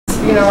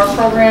you know, our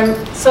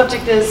program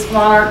subject is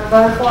monarch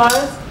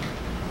butterflies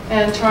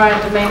and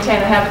trying to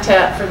maintain a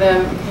habitat for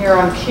them here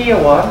on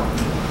Kiawah.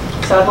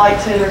 So I'd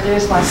like to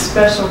introduce my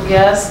special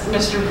guest,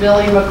 Mr.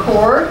 Billy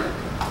McCord.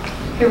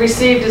 He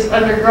received his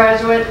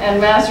undergraduate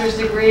and master's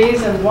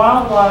degrees in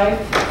wildlife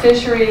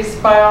fisheries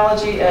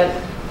biology at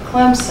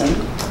Clemson.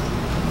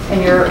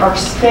 And you're our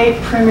state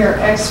premier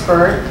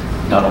expert.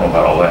 I don't know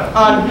about all that.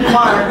 On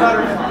monarch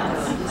butterflies.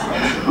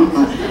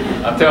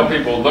 I tell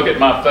people, look at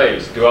my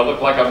face. Do I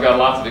look like I've got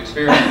lots of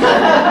experience?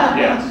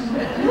 Yes.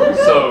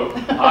 So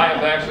I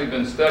have actually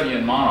been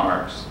studying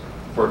monarchs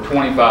for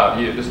 25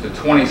 years. This is the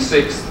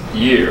 26th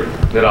year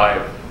that I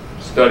have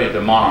studied the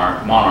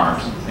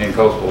monarchs in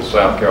coastal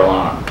South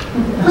Carolina.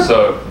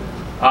 So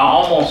I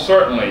almost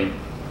certainly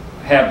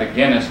have the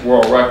Guinness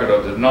World Record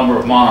of the number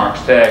of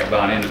monarchs tagged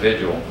by an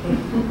individual.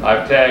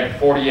 I've tagged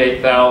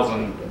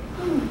 48,000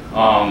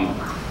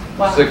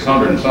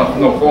 600 and something,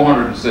 no,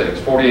 406,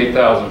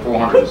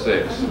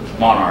 48,406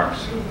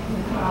 monarchs.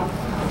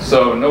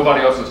 So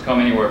nobody else has come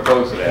anywhere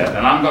close to that.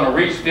 And I'm going to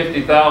reach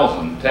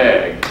 50,000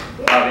 tagged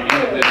by the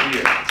end of this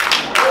year.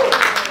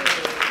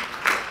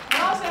 I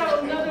also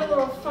have another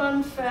little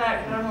fun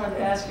fact that I wanted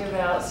to ask you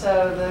about.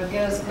 So the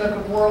Guinness Book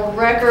of World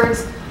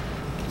Records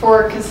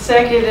for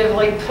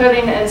consecutively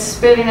putting and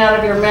spitting out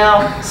of your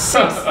mouth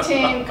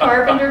 16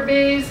 carpenter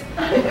bees,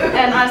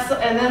 and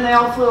then they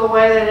all flew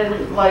away. They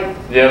didn't like.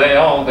 Yeah, they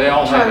all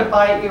try to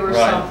bite you or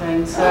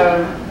something.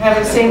 So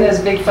having seen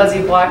those big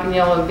fuzzy black and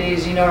yellow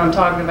bees, you know what I'm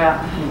talking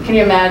about. Can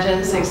you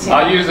imagine 16?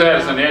 I use that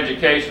as an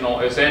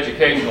educational. It's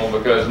educational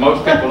because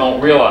most people don't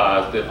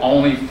realize that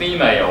only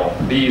female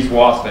bees,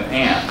 wasps, and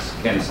ants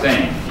can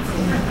sting.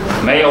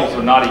 Males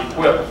are not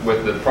equipped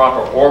with the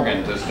proper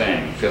organ to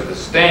sting because the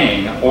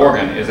sting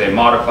organ is a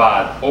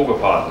modified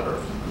ovipositor,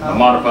 a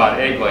modified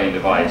egg-laying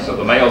device. So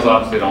the males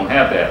obviously don't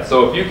have that.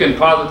 So if you can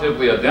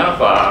positively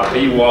identify a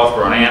bee, wasp,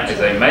 or an ant as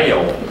a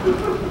male,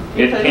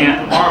 it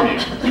can't harm you.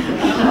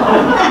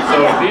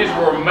 So these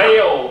were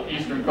male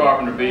eastern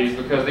carpenter bees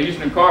because the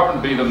eastern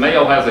carpenter bee, the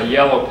male has a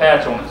yellow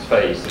patch on its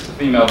face that the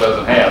female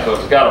doesn't have. So if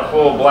it's got a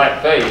full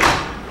black face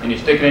and you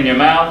stick it in your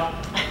mouth,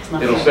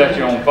 it'll set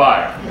you on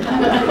fire.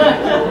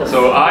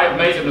 So I have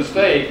made the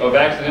mistake of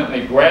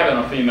accidentally grabbing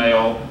a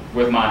female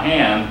with my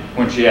hand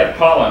when she had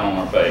pollen on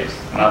her face,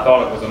 and I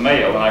thought it was a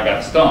male, and I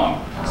got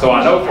stung. So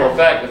I know for a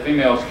fact the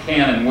females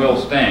can and will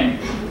sting,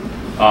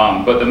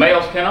 but the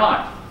males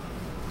cannot.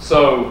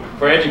 So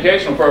for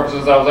educational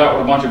purposes, I was out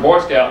with a bunch of Boy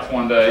Scouts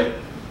one day,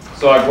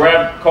 so I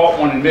caught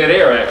one in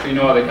midair actually. You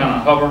know how they kind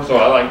of hover? So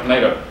I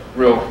made a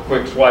real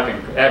quick swipe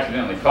and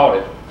accidentally caught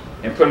it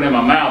and put it in my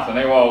mouth, and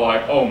they were all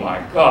like, "Oh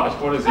my gosh,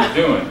 what is he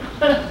doing?"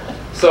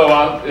 So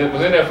it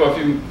was in there for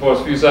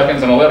a few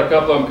seconds, and I let a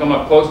couple of them come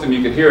up close to me.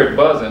 You could hear it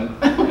buzzing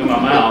in my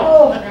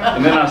mouth,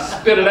 and then I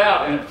spit it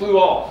out, and it flew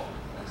off.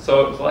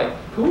 So it was like,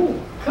 cool.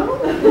 Cool.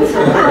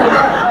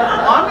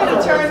 I'm going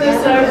to turn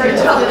this over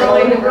to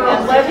Billy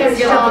and let him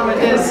get on with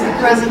his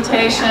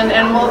presentation,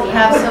 and we'll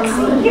have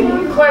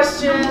some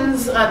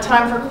questions,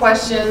 time for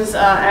questions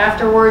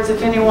afterwards.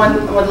 If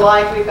anyone would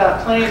like, we've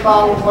got plenty of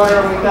bottled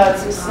water, we've got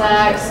some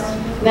snacks,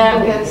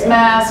 napkins,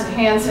 mask,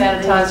 hand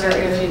sanitizer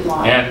if you'd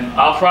like. And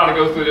I'll try to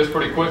go through this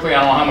pretty quickly.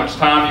 I don't know how much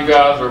time you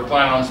guys are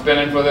planning on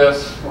spending for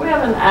this. We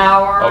have an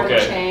hour to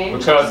change.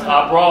 Because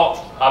I've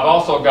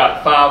also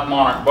got 5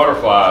 monarch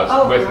butterflies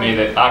with me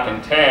that I can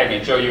tag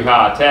and show you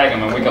how I tag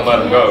them, and we can let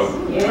them go.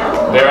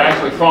 Yeah. They're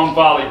actually from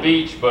Folly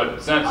Beach,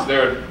 but since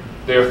they're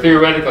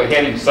theoretically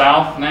heading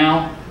south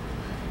now,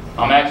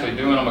 I'm actually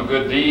doing them a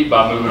good deed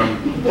by moving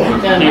them to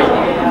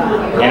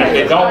Kiawah. And if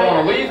they don't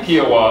want to leave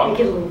Kiawah,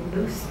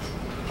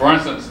 for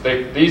instance,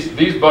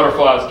 these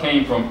butterflies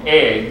came from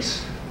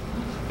eggs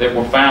that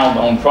were found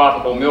on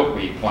tropical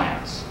milkweed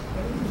plants.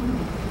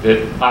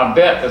 I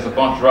bet there's a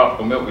bunch of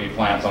tropical milkweed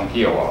plants on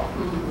Kiawah.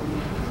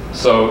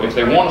 So if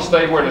they want to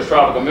stay where there's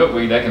tropical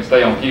milkweed, they can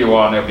stay on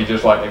Kiawah, and they'll be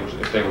just like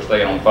if they were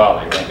staying on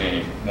Folly.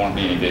 It won't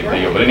be any big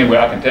deal. But anyway,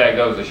 I can tag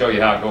those to show you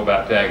how I go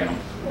about tagging them.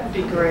 That'd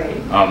be great.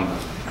 All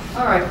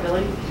right,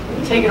 Billy,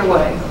 take it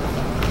away.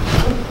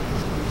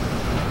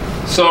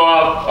 So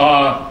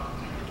I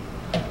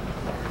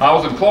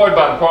was employed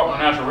by the Department of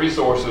Natural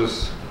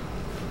Resources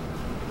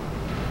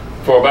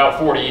for about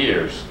 40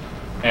 years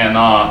and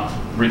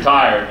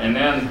retired, and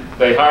then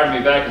they hired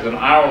me back as an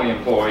hourly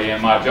employee,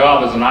 and my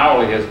job as an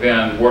hourly has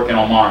been working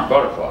on monarch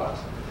butterflies.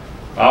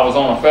 I was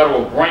on a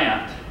federal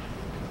grant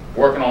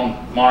working on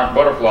monarch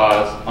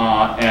butterflies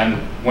and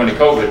when the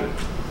COVID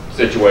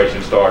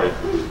situation started,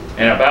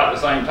 and about the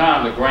same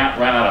time the grant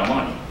ran out of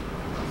money.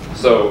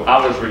 So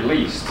I was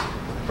released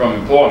from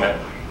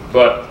employment,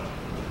 but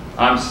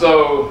I'm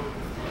so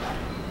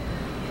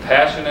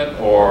passionate,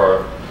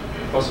 or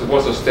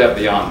what's a step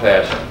beyond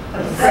passion?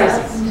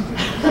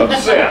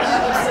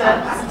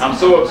 Obsessed. I'm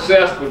so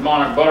obsessed with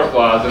monarch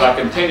butterflies that I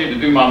continue to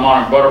do my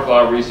monarch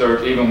butterfly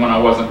research even when I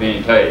wasn't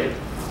being paid.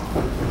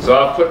 So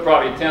I've put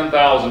probably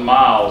 10,000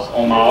 miles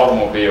on my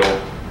automobile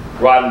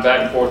riding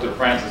back and forth to the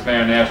Francis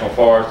Marion National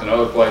Forest and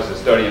other places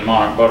studying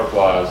monarch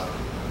butterflies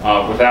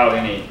without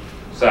any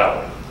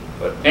salary.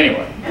 But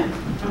anyway.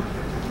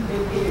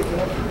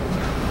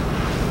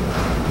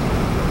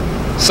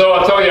 So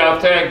I told you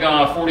I've tagged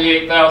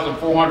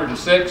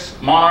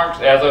 48,406 monarchs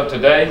as of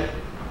today,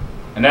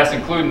 and that's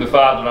including the 5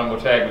 that I'm going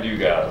to tag with you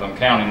guys. I'm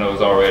counting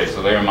those already,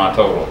 so they're in my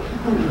total.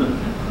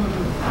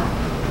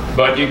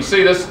 But you can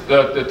see this,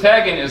 the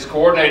tagging is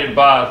coordinated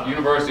by the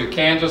University of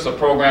Kansas, a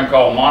program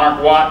called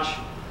Monarch Watch,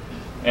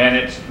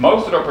 and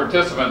most of the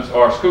participants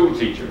are school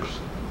teachers.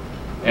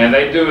 And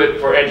they do it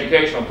for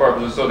educational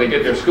purposes, so they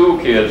get their school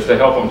kids to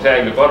help them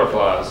tag the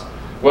butterflies.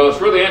 Well,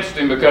 it's really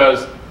interesting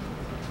because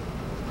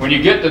when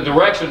you get the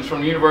directions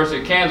from the University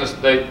of Kansas,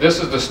 this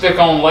is the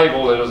stick-on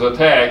label that is a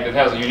tag that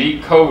has a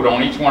unique code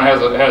on each one.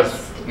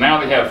 Now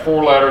they have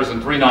 4 letters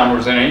and 3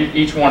 numbers, and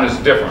each one is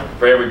different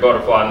for every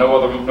butterfly.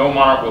 No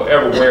monarch will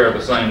ever wear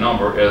the same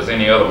number as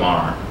any other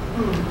monarch.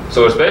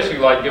 So it's basically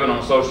like giving them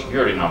a social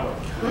security number.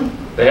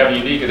 They have a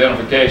unique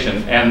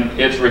identification, and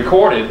it's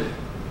recorded.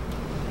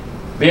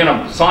 Being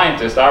a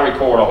scientist, I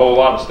record a whole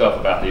lot of stuff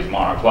about these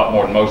monarchs, a lot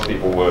more than most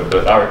people would.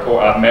 But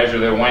I measure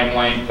their wing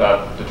length,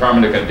 I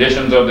determine the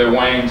conditions of their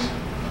wings,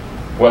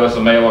 whether it's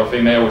a male or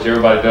female, which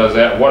everybody does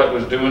that, what it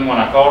was doing when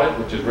I caught it,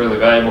 which is really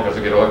valuable because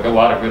I get a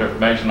lot of good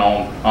information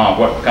on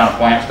what kind of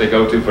plants they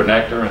go to for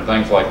nectar and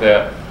things like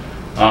that.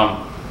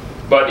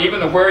 But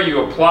even where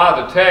you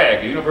apply the tag,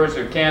 the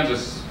University of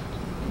Kansas,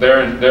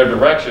 their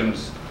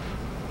directions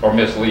are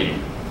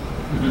misleading.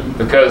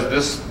 Because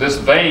this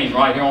vein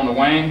right here on the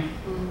wing,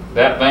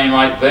 that vein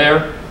right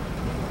there,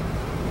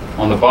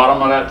 on the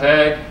bottom of that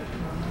tag,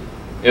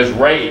 is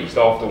raised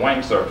off the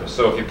wing surface.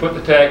 So if you put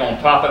the tag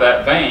on top of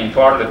that vein,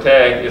 part of the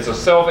tag, it's a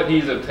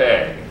self-adhesive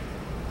tag.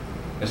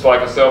 It's like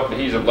a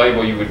self-adhesive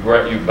label you would buy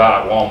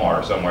at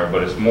Walmart or somewhere,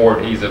 but it's more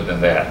adhesive than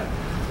that.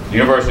 The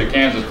University of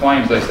Kansas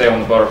claims they stay on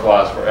the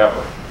butterflies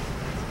forever.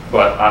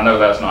 But I know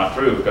that's not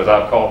true because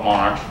I've caught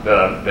monarchs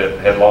that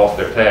had lost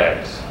their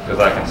tags because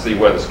I can see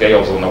where the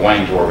scales on the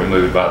wings were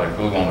removed by the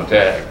glue on the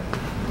tag.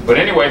 But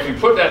anyway, if you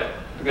put that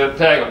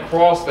tag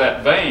across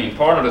that vein,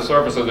 part of the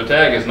surface of the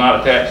tag is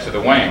not attached to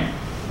the wing.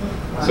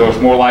 So it's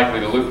more likely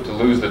to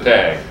lose the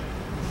tag.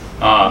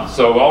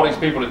 So all these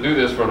people that do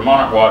this for the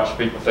Monarch Watch,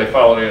 if they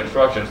follow the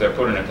instructions, they're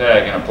putting a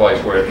tag in a place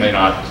where it may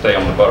not stay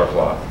on the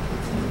butterfly.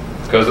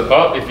 Because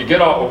if you get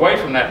away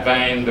from that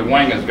vein, the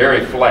wing is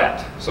very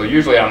flat. So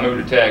usually I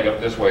move the tag up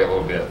this way a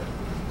little bit.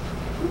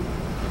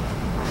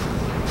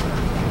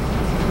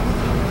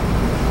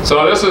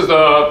 So this is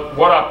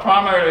what I've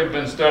primarily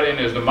been studying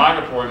is the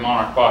migratory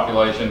monarch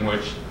population,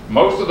 which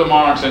most of the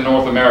monarchs in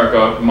North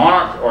America,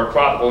 monarchs are a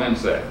tropical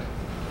insect.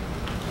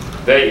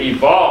 They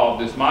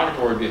evolved this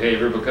migratory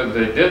behavior because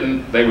if they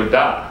didn't, they would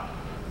die.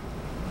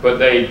 But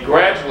they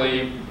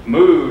gradually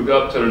moved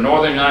up to the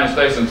northern United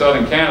States and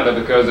southern Canada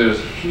because there's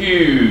a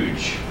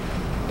huge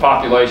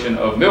population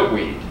of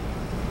milkweed.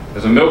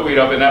 There's a milkweed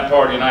up in that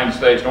part of the United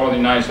States, northern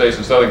United States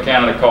and southern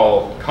Canada,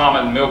 called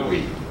common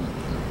milkweed.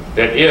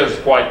 That is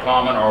quite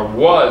common, or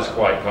was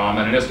quite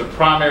common, and it's the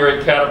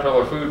primary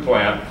caterpillar food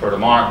plant for the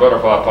monarch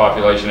butterfly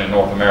population in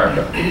North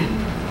America.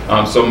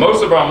 So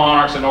most of our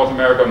monarchs in North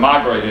America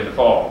migrate in the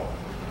fall.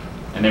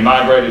 And they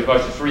migrate as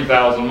much as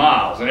 3,000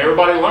 miles. And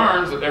everybody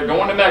learns that they're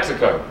going to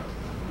Mexico.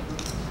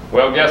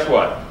 Well, guess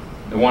what?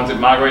 The ones that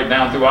migrate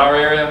down through our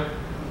area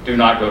do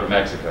not go to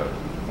Mexico.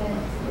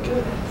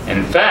 And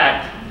in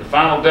fact, the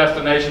final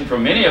destination for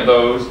many of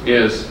those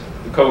is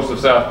the coast of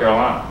South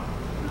Carolina.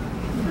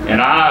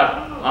 And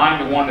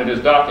I'm the one that has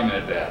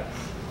documented that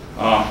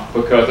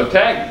because of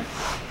tagging.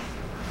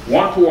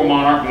 One poor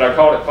monarch that I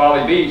caught at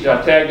Folly Beach,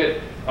 I tagged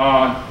it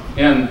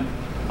in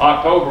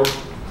October,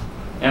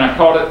 and I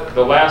caught it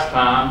the last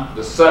time,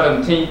 the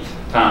 17th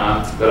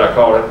time that I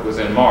caught it was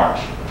in March.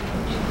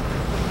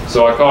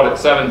 So I caught it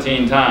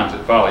 17 times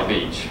at Folly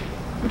Beach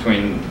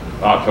between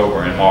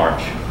October and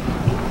March.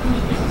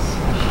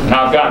 And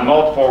I've gotten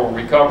multiple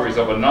recoveries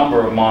of a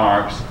number of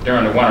monarchs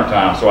during the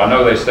wintertime, so I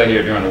know they stay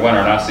here during the winter,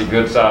 and I see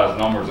good-sized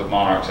numbers of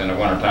monarchs in the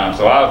wintertime.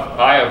 So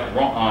I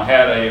have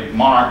had a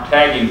monarch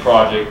tagging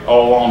project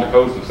all along the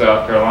coast of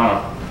South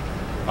Carolina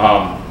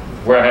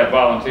where I had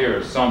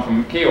volunteers, some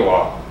from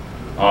Kiawah,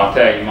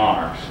 tagging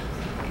monarchs.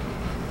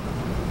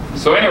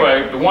 So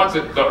anyway,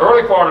 the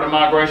early part of the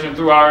migration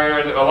through our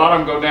area, a lot of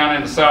them go down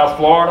into South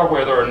Florida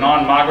where there are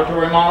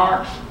non-migratory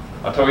monarchs.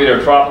 I told you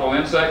they're tropical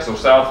insects, so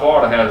South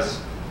Florida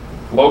has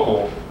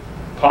local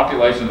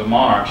populations of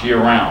monarchs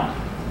year-round.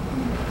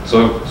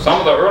 So some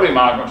of the early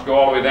migrants go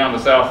all the way down to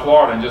South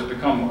Florida and just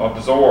become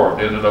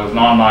absorbed into those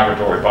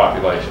non-migratory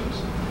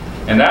populations.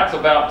 And that's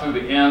about to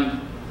the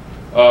end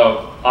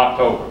of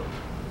October.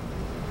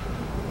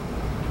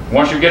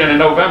 Once you get into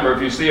November,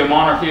 if you see a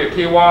monarch here at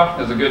Kiawah,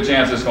 there's a good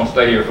chance it's going to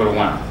stay here for the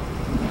winter.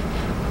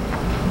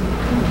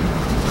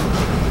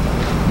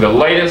 The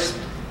latest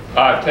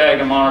I've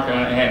tagged a monarch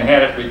and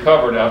had it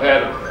recovered. I've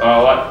had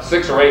like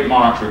 6 or 8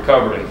 monarchs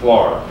recovered in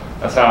Florida.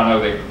 That's how I know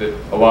that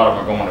a lot of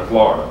them are going to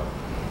Florida.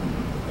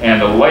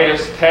 And the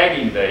latest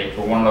tagging date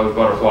for one of those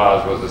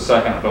butterflies was the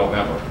 2nd of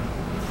November.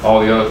 All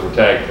the others were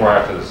tagged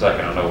prior to the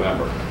 2nd of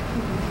November.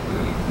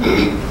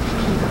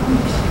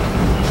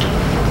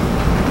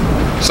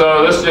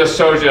 So this just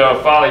shows you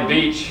Folly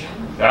Beach.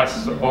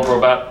 That's over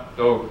about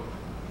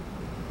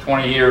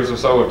 20 years or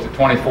so, to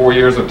 24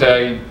 years of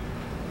tagging,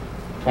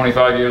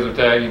 25 years of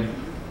tagging.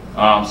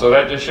 So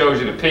that just shows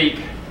you the peak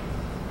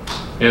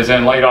is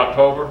in late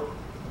October.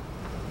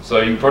 So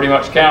you can pretty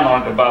much count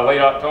on it that by late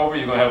October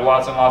you're going to have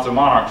lots and lots of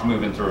monarchs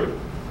moving through.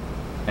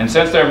 And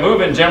since they're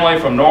moving generally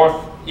from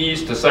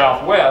northeast to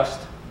southwest,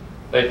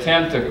 they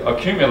tend to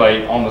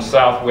accumulate on the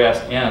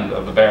southwest end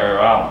of the barrier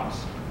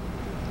islands.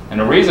 And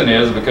the reason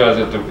is because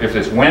if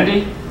it's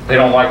windy, they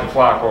don't like to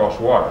fly across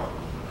water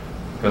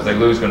because they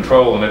lose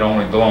control and they're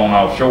only blown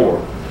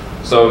offshore.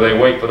 So they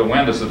wait for the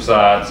wind to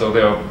subside, so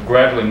they'll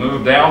gradually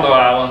move down the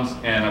islands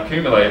and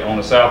accumulate on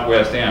the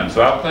southwest end.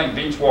 So I would think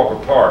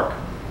Beachwalker Park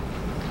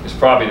is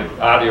probably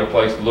the ideal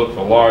place to look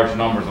for large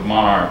numbers of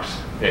monarchs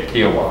at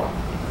Kiawah.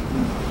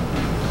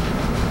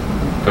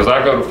 Because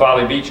I go to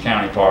Folly Beach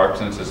County Park,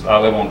 since I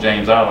live on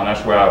James Island,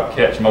 that's where I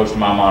catch most of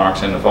my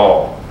monarchs in the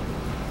fall.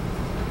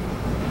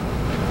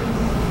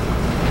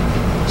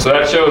 So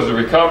that shows the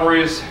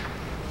recoveries.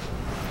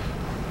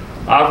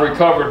 I've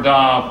recovered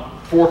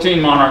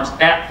 14 monarchs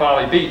at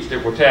Folly Beach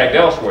that were tagged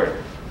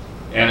elsewhere,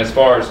 and as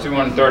far as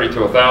 230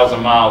 to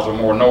 1,000 miles or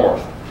more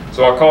north.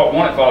 So I caught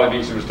one at Folly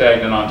Beach that was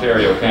tagged in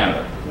Ontario,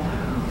 Canada.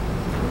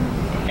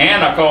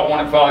 And I caught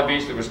one at Folly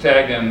Beach that was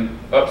tagged in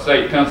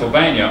upstate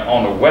Pennsylvania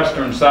on the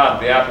western side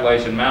of the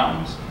Appalachian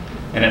Mountains.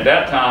 And at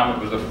that time,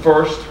 it was the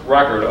first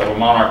record of a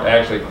monarch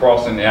actually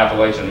crossing the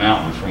Appalachian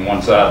Mountains from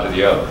one side to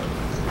the other.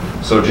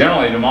 So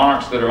generally, the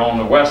monarchs that are on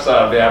the west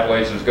side of the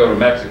Appalachians go to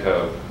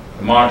Mexico.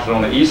 The monarchs that are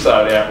on the east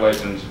side of the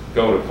Appalachians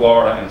go to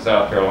Florida and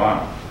South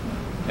Carolina.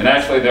 And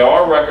actually, there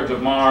are records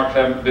of monarchs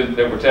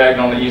that were tagged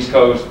on the east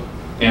coast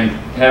and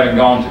having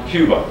gone to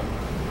Cuba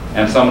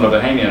and some of the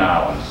Bahamian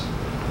islands.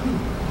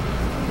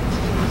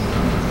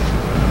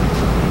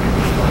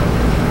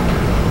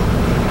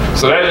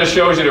 So that just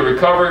shows you the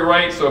recovery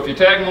rate. So if you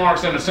tag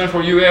monarchs in the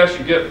central U.S.,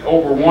 you get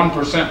over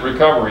 1%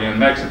 recovery in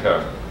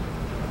Mexico.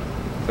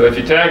 But if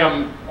you tag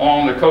them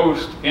on the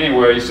coast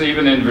anywhere, you see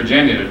even in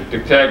Virginia,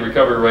 the tag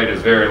recovery rate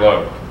is very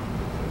low.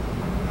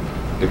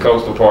 The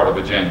coastal part of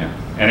Virginia.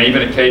 And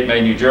even at Cape May,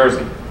 New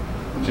Jersey,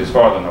 which is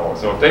farther north.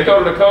 So if they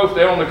go to the coast,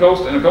 they're on the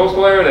coast, in the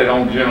coastal area, they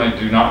generally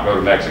do not go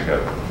to Mexico.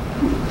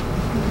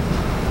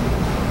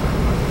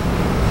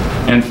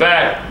 In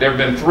fact, there have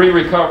been 3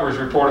 recoveries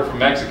reported from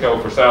Mexico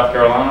for South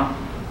Carolina.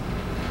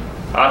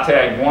 I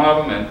tagged one of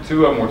them, and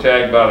 2 of them were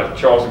tagged by the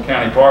Charleston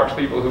County Parks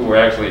people who were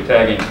actually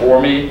tagging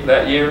for me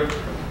that year.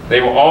 They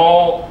were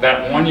all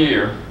that one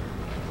year,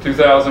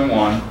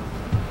 2001.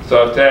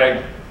 So I've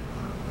tagged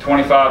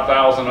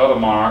 25,000 other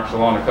monarchs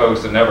along the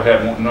coast and never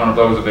had none of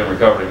those have been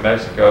recovered in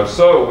Mexico.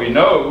 So we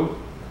know,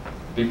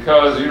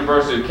 because the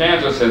University of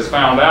Kansas has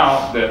found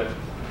out that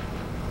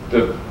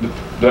the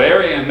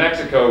area in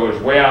Mexico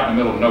is way out in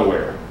the middle of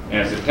nowhere,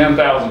 and it's at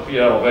 10,000 feet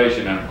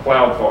elevation in a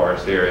cloud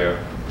forest area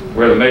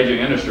where the major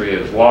industry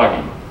is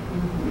logging.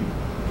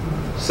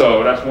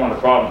 So that's one of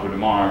the problems with the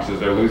monarchs, is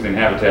they're losing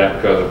habitat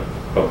because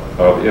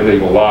of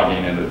illegal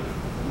logging in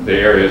the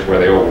areas where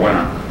they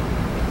overwinter.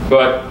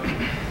 But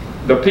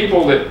the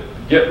people that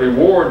get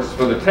rewards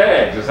for the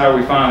tags is how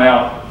we find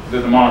out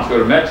that the monarchs go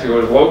to Mexico,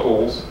 is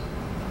locals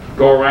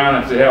go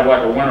around. If they have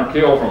like a winter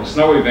kill from a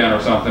snow event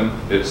or something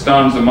that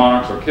stuns the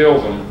monarchs or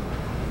kills them,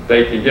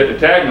 they can get the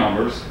tag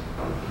numbers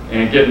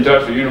and get in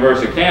touch with the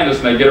University of Kansas,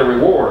 and they get a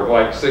reward of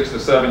like $6 to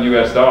 $7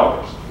 US,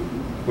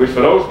 which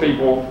for those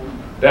people,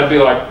 that'd be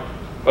like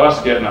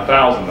us getting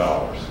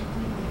 $1,000.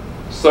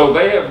 So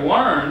they have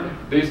learned,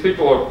 these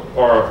people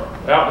are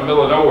out in the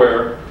middle of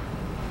nowhere,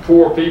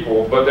 poor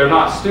people, but they're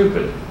not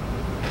stupid.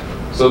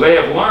 So they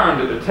have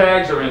learned that the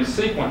tags are in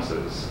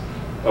sequences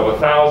of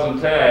 1,000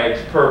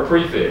 tags per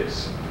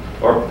prefix.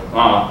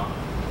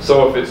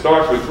 So if it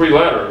starts with 3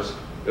 letters,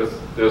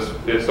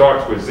 it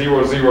starts with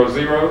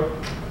 000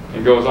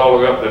 and goes all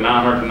the way up to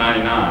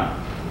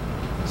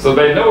 999. So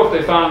they know if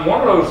they find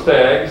one of those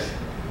tags,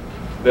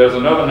 there's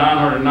another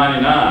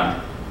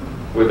 999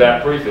 with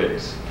that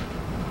prefix.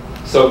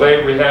 So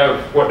we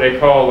have what they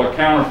call a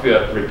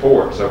counterfeit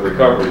reports of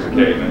recoveries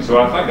occasionally.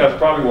 So I think that's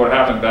probably what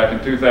happened back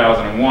in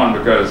 2001,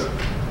 because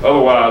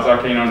otherwise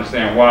I can't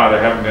understand why there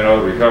haven't been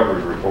other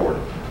recoveries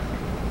reported.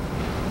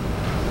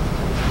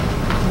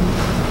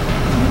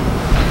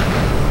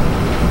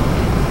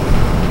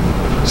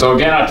 So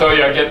again, I told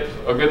you I get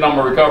a good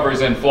number of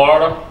recoveries in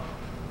Florida,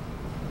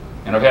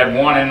 and I've had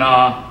one in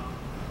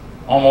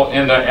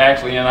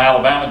actually in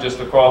Alabama,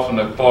 just across from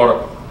the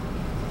Florida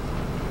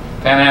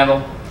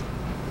Panhandle.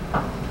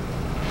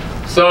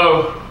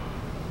 So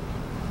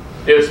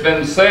it's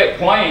been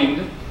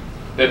claimed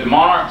that the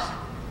monarchs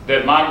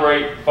that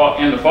migrate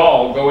in the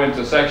fall go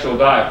into sexual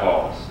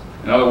diapause.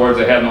 In other words,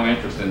 they have no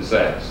interest in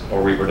sex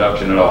or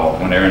reproduction at all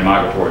when they're in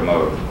migratory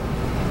mode.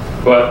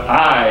 But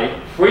I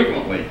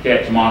frequently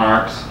catch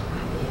monarchs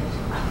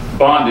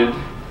bonded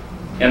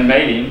and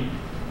mating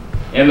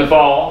in the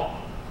fall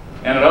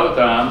and at other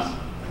times.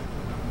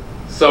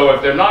 So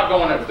if they're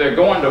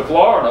going to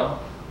Florida,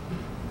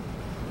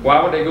 why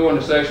would they go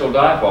into sexual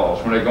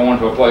diapause when they go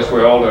into a place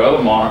where all the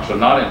other monarchs are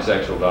not in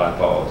sexual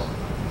diapause?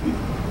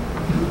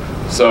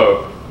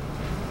 So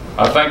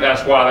I think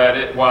that's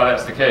why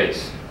that's the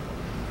case.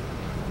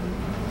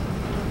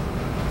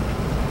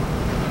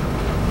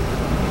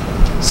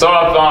 So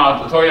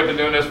I've told you I've been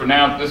doing this for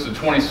now, this is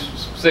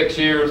 26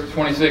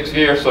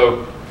 years,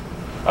 so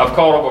I've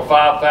caught over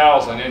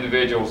 5,000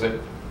 individuals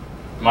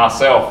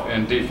myself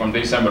from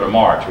December to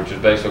March, which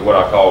is basically what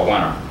I call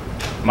winter.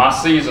 My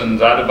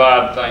seasons, I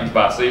divide things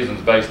by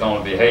seasons based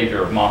on the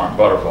behavior of monarch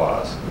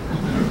butterflies.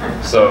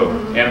 So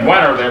in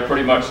winter, they're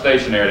pretty much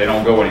stationary, they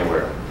don't go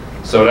anywhere.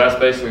 So that's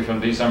basically from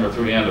December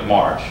through the end of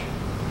March.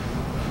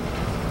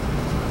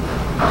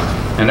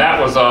 And that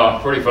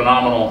was pretty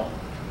phenomenal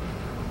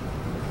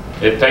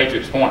at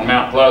Patriots Point in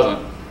Mount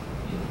Pleasant.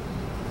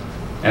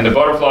 And the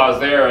butterflies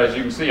there, as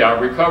you can see, I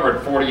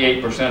recovered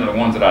 48% of the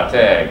ones that I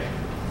tagged.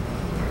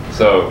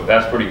 So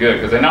that's pretty good,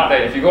 because they're not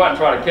that, if you go out and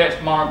try to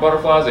catch monarch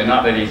butterflies, they're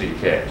not that easy to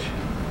catch.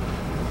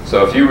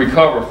 So if you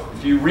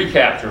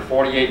recapture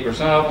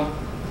 48% of them,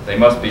 they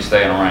must be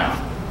staying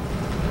around.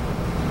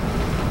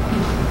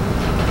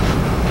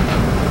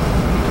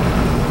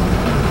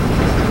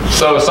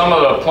 So some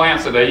of the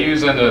plants that they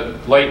use in the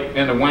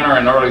winter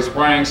and early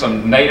spring,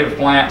 some native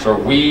plants or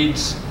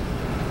weeds,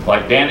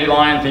 like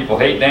dandelion. People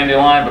hate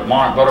dandelion, but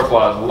monarch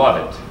butterflies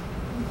love it.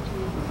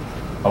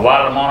 A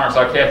lot of the monarchs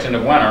I catch in the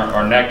winter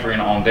are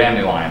nectaring on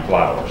dandelion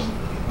flowers.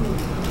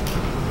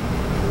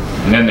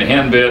 And then the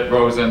henbit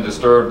grows in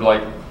disturbed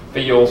like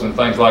fields and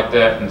things like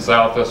that, and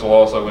sow thistle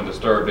also in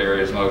disturbed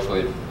areas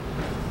mostly.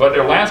 But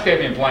they're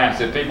landscaping plants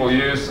that people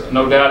use,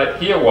 no doubt, at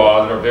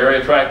Kiawah that are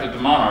very attractive to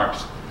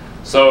monarchs.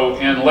 So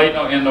in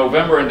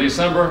November and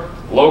December,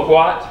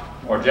 loquat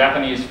or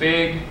Japanese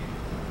fig,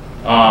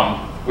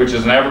 which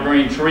is an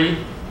evergreen tree.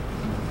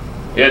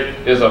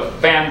 It is a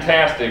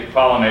fantastic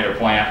pollinator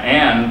plant,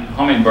 and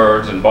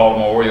hummingbirds and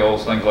Baltimore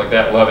Orioles, things like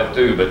that, love it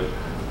too. But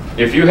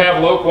if you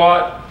have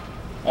loquat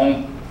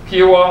on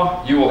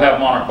Kiawah, you will have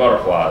monarch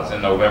butterflies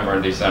in November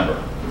and December.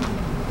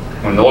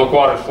 When the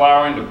loquat is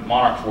flowering, the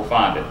monarchs will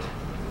find it.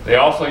 They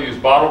also use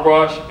bottle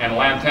brush and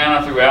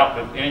lantana throughout,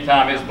 but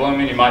anytime it's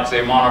blooming, you might see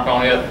a monarch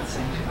on it.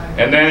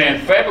 And then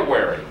in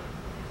February,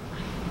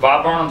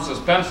 Viburnum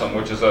suspensum,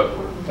 which is a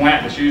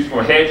plant that's used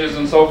for hedges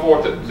and so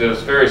forth, that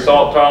is very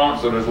salt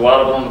tolerant, so there's a lot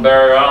of it on the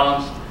barrier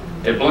islands.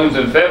 It blooms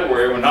in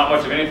February when not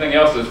much of anything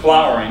else is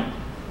flowering,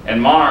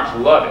 and monarchs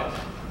love it.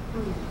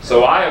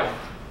 So well,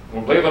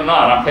 believe it or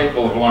not, I'm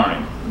capable of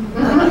learning.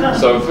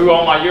 So through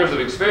all my years of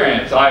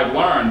experience, I have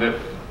learned that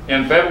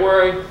in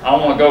February, I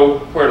want to go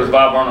where there's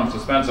Viburnum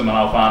suspensum and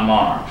I'll find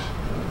monarchs.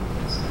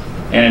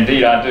 And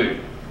indeed I do.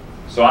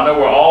 So I know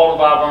where all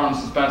the Viburnum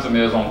suspensum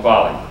is on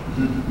Folly.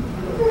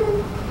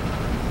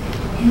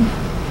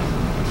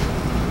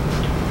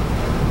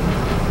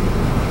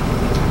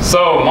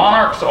 So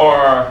monarchs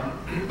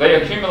they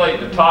accumulate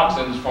the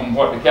toxins from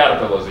what the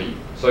caterpillars eat.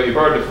 So you've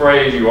heard the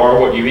phrase, you are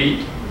what you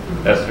eat.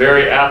 That's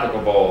very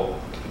applicable,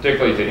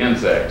 particularly to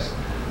insects.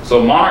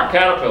 So monarch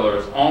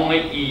caterpillars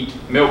only eat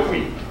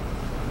milkweed.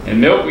 And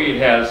milkweed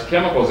has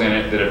chemicals in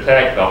it that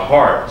attack the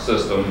heart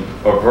system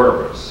of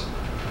vertebrates.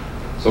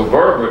 So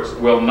vertebrates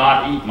will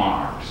not eat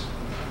monarchs.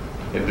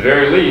 At the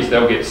very least,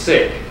 they'll get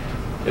sick.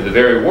 At the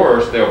very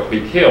worst, they'll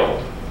be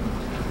killed.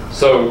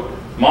 So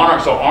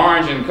monarchs are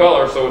orange in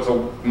color,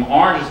 so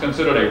orange is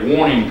considered a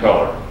warning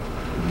color.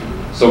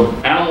 So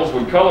animals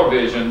with color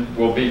vision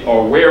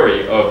are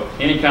wary of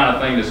any kind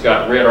of thing that's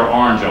got red or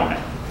orange on it.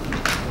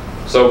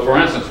 So for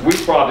instance, we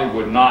probably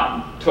would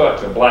not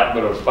touch a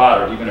black-widow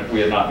spider even if we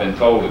had not been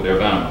told that they're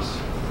venomous,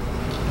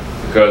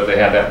 because they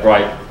have that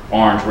bright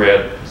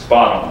orange-red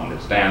spot on them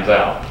that stands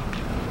out.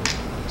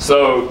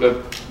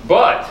 So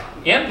but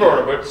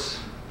invertebrates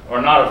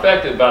are not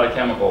affected by the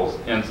chemicals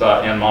in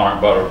monarch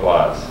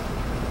butterflies.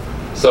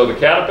 So the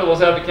caterpillars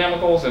have the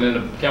chemicals, and then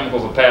the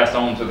chemicals are passed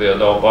on to the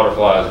adult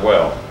butterfly as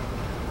well.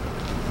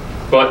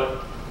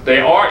 But they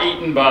are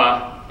eaten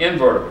by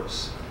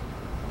invertebrates.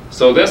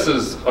 So this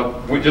is,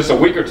 just a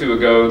week or two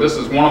ago, this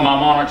is one of my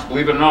monarchs,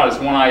 believe it or not, it's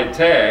one I had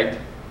tagged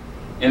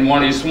in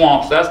one of these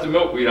swamps. That's the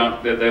milkweed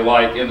that they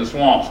like in the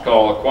swamps,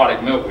 called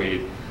aquatic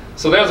milkweed.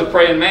 So there's a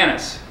praying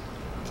mantis.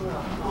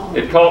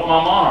 It caught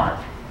my monarch.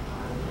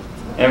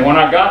 And when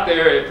I got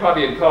there, it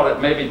probably had caught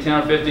it maybe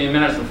 10 or 15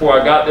 minutes before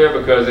I got there,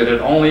 because it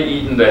had only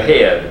eaten the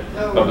head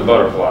of the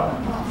butterfly.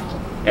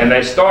 And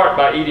they start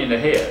by eating the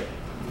head,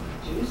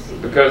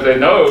 because they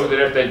know that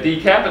if they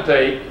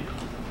decapitate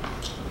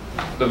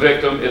the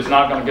victim, it's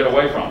not going to get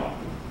away from them.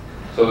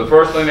 So the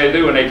first thing they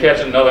do when they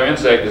catch another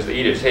insect is to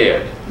eat its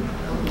head.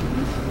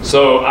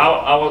 So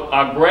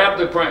I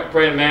grabbed the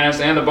praying mantis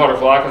and the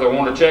butterfly because I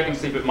wanted to check and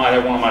see if it might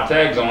have one of my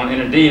tags on,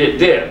 and indeed it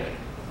did.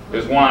 It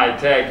was one I had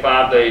tagged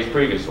 5 days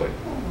previously.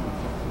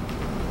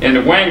 And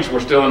the wings were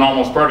still in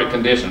almost perfect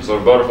condition, so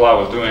the butterfly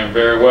was doing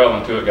very well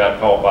until it got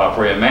caught by a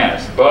praying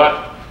mantis.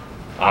 But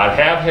I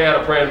have had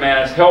a praying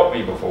mantis help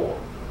me before.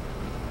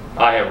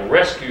 I have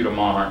rescued a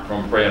monarch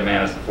from a praying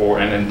mantis before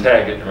and then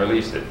tagged it and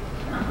released it.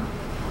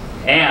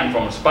 And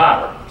from a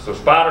spider. So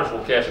spiders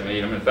will catch and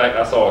eat them. In fact,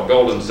 I saw a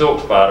golden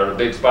silk spider, the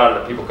big spider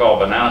that people call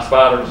banana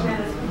spiders.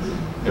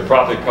 They're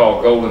probably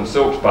called golden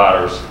silk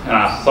spiders. And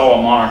I saw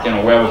a monarch in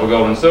a web with a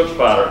golden silk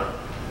spider.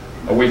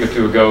 a week or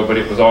two ago, but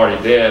it was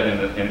already dead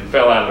and it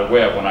fell out of the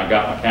web when I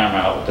got my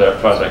camera out to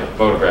try to take a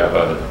photograph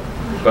of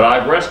it. But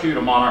I've rescued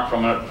a monarch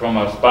from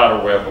a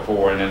spider web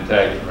before and then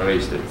tagged it and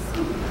released it.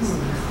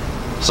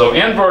 So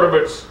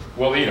invertebrates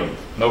will eat them,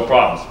 no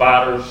problem.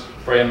 Spiders,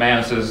 praying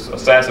mantises,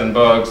 assassin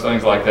bugs,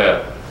 things like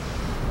that.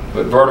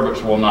 But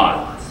vertebrates will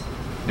not.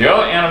 The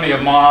other enemy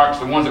of monarchs,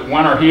 the ones that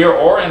winter here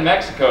or in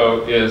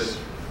Mexico, is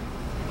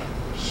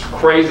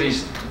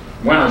crazy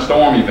winter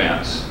storm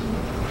events.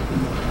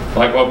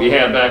 Like what we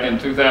had back in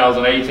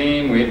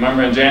 2018. We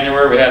remember in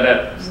January we had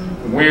that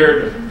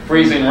weird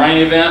freezing rain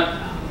event.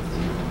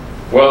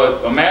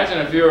 Well, imagine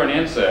if you're an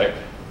insect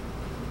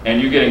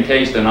and you get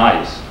encased in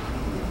ice,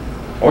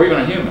 or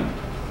even a human.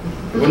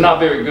 It would not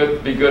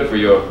be good for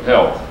your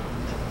health.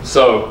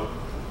 So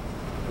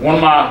one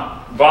of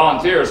my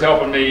volunteers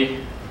helping me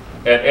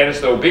at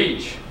Edisto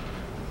Beach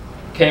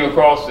came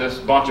across this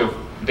bunch of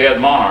dead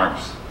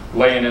monarchs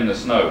laying in the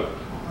snow.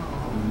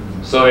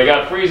 So they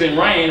got freezing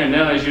rain, and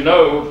then, as you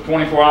know,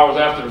 24 hours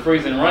after the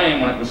freezing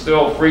rain, when it was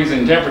still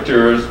freezing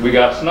temperatures, we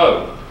got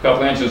snow, a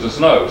couple inches of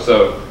snow.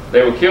 So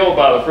they were killed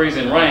by the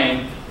freezing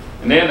rain,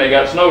 and then they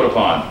got snowed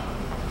upon.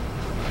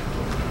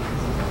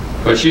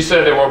 But she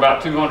said there were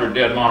about 200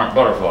 dead monarch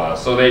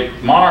butterflies. So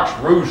monarchs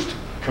roost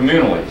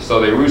communally, so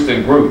they roost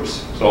in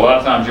groups. So a lot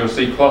of times you'll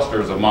see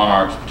clusters of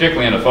monarchs,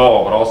 particularly in the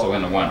fall, but also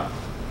in the winter.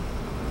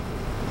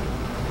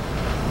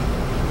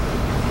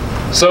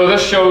 So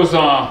this shows,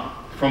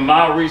 from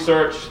my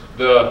research,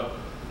 the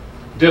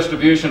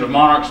distribution of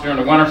monarchs during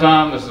the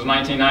wintertime. This is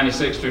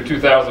 1996 through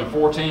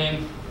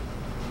 2014.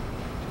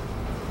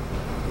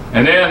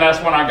 And then that's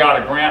when I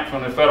got a grant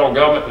from the federal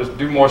government to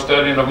do more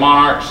studying of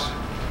monarchs.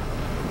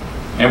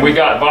 And we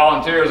got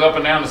volunteers up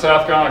and down the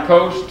South Carolina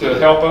coast to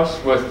help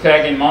us with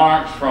tagging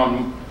monarchs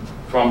from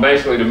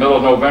basically the middle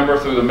of November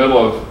through the middle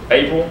of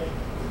April.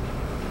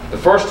 The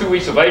first 2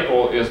 weeks of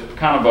April is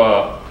kind of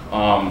a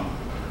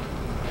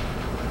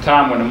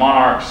time when the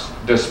monarchs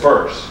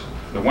disperse.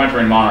 The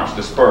wintering monarchs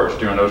disperse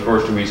during those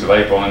first 2 weeks of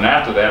April, and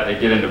after that they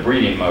get into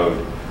breeding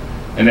mode.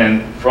 And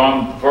then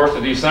from 1st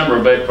of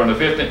December, from the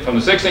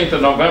 16th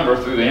of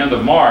November through the end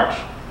of March,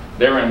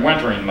 they're in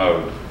wintering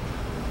mode.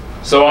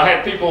 So I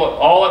had people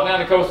all up and down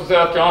the coast of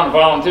South Carolina,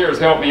 volunteers,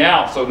 help me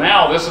out. So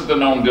now this is the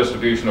known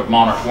distribution of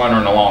monarchs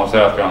wintering along the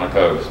South Carolina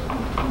coast.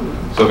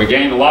 So we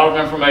gained a lot of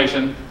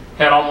information,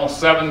 had almost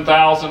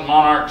 7,000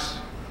 monarchs,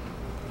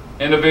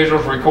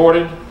 individuals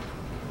recorded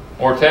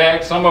or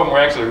tagged. Some of them were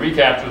actually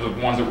recaptures of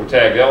ones that were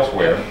tagged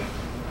elsewhere.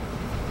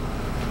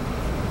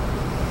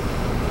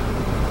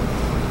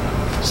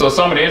 So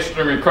some of the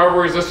interesting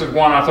recoveries, this is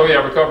one I told you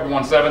I recovered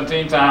one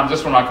 17 times.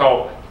 This one I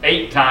caught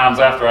 8 times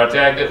after I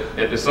tagged it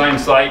at the same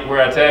site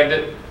where I tagged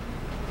it.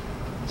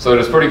 So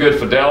there's pretty good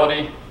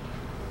fidelity.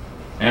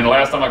 And the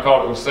last time I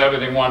caught it was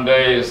 71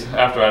 days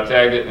after I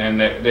tagged it, and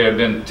there had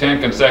been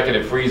 10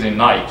 consecutive freezing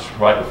nights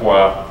right before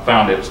I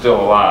found it still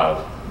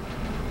alive.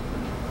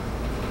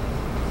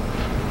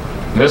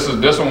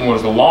 This one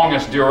was the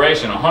longest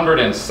duration,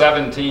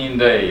 117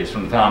 days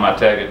from the time I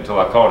tagged it until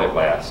I caught it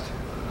last.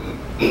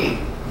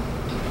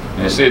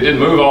 And you see, it didn't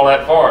move all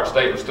that far.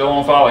 It was still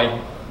on Folly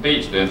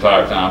Beach the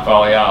entire time,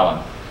 Folly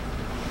Island.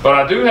 But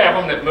I do have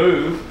them that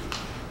move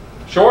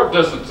short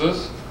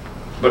distances,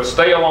 but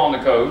stay along the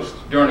coast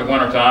during the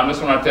wintertime.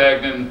 This one I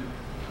tagged in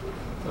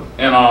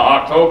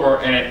October,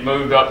 and it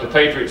moved up to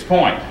Patriots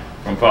Point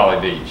from Folly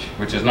Beach,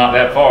 which is not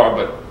that far,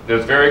 but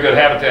there's very good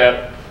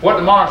habitat. What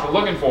the monarchs are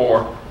looking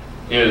for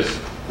is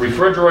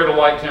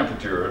refrigerator-like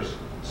temperatures,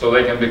 so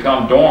they can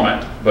become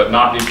dormant but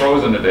not be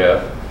frozen to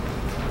death.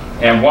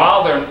 And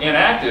while they're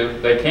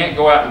inactive, they can't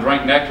go out and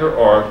drink nectar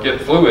or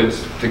get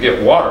fluids to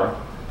get water,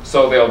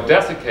 so they'll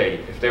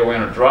desiccate if they were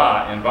in a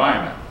dry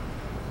environment.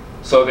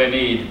 So they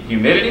need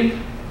humidity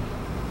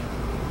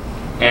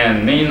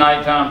and mean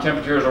nighttime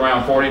temperatures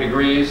around 40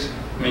 degrees,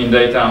 mean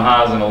daytime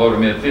highs in the low to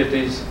mid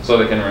 50s, so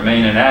they can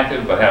remain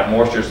inactive but have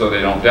moisture so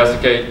they don't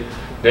desiccate.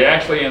 They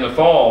actually, in the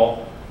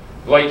fall,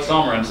 late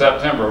summer in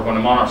September, when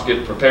the monarchs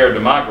get prepared to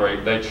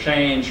migrate, they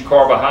change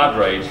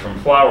carbohydrates from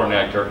flower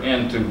nectar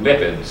into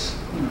lipids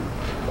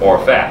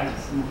or fat.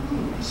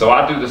 So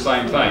I do the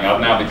same thing.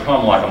 I've now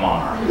become like a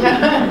monarch.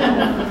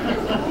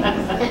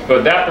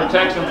 But that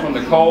protects them from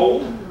the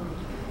cold,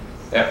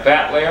 that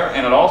fat layer,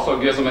 and it also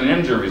gives them an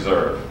injury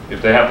reserve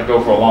if they have to go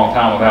for a long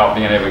time without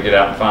being able to get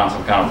out and find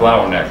some kind of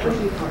flower nectar.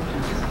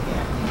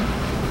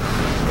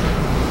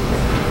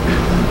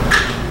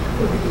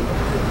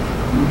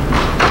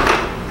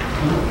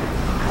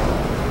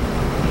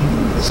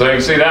 So you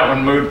can see that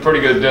one moved pretty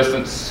good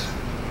distance.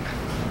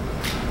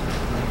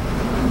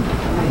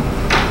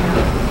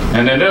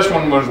 And then this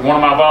one was one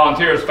of my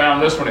volunteers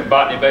found this one at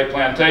Botany Bay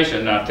Plantation,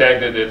 and I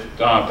tagged it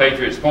at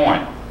Patriots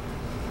Point.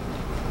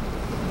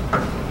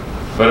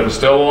 But it was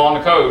still along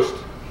the coast.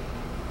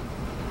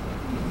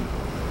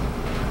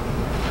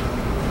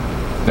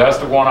 That's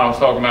the one I was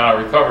talking about.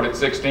 I recovered it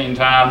 16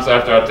 times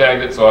after I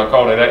tagged it, so I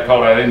caught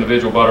that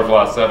individual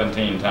butterfly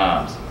 17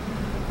 times.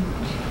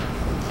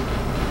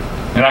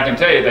 And I can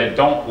tell you, they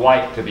don't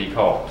like to be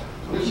caught.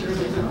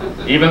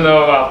 Even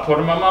though I've put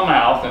them in my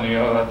mouth, and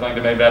I think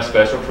that maybe that's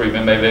special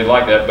treatment, maybe they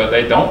like that, but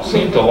they don't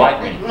seem to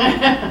like me.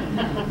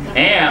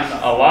 And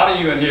a lot of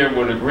you in here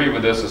would agree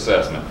with this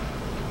assessment.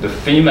 The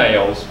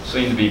females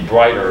seem to be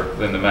brighter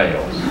than the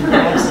males.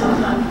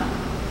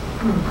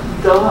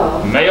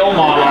 Male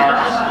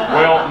monarchs,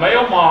 well,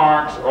 male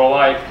monarchs are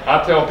like,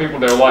 I tell people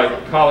they're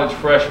like college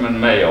freshman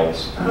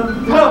males.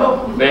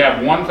 They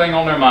have one thing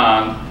on their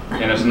mind,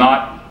 and it's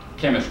not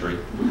chemistry,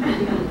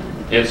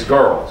 it's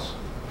girls.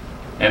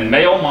 And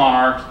male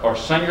monarchs are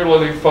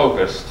singularly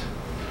focused.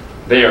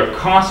 They are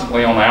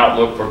constantly on the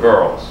outlook for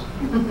girls.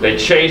 They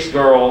chase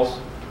girls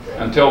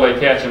until they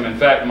catch them. In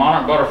fact,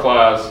 monarch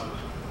butterflies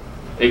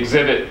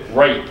exhibit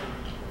rape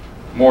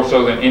more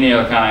so than any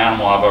other kind of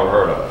animal I've ever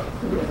heard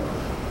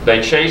of.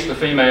 They chase the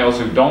females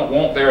who don't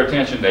want their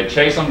attention. They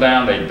chase them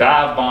down, they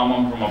dive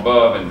bomb them from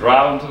above and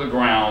drive them to the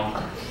ground.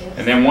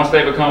 And then once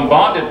they become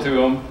bonded to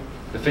them,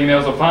 the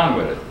females are fine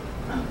with it.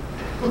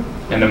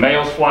 And the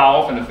males fly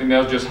off and the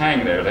females just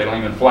hang there. They don't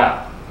even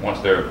flap once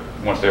they're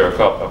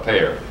a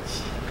pair.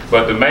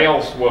 But the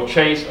males will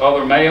chase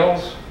other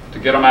males to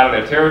get them out of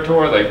their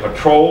territory. They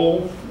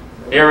patrol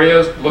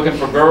areas looking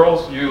for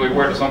girls, usually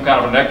where to some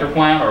kind of a nectar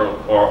plant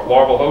or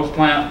larval host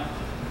plant.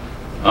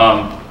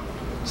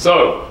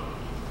 So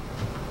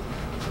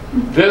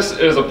this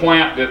is a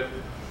plant that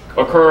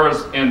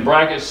occurs in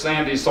brackish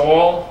sandy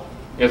soil.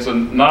 It's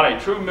not a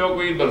true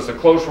milkweed, but it's a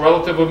close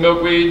relative of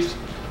milkweeds.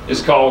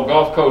 It's called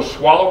Gulf Coast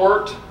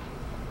swallowwort,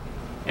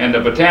 and the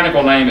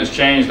botanical name has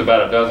changed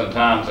about a dozen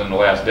times in the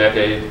last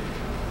decade.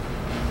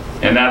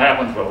 And that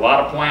happens with a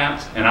lot of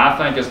plants, and I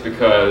think it's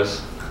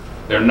because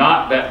there are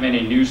not that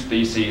many new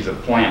species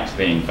of plants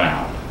being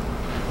found.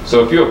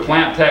 So if you're a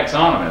plant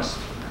taxonomist,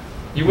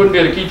 you wouldn't be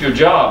able to keep your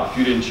job if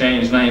you didn't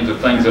change names of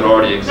things that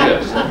already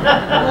exist.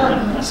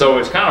 So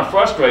it's kind of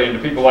frustrating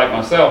to people like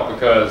myself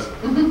because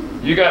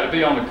you got to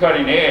be on the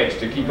cutting edge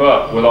to keep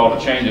up with all the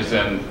changes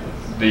in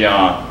the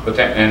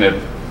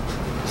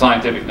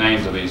scientific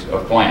names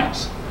of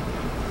plants.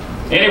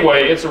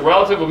 Anyway, it's a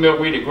relative of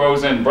milkweed. It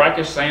grows in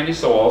brackish sandy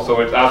soil,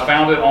 so I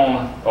found it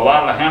on a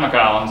lot of the hammock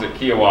islands at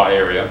Kiawah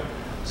area.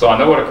 So I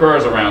know what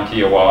occurs around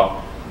Kiawah,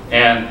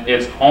 and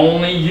it's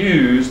only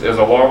used as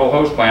a larval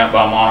host plant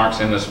by monarchs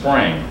in the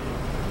spring.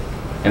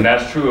 And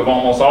that's true of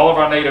almost all of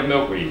our native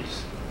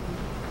milkweeds.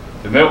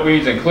 The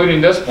milkweeds, including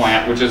this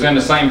plant, which is in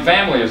the same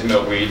family as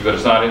milkweeds, but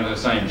it's not in the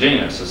same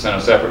genus, it's in a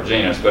separate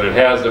genus, but it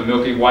has the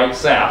milky white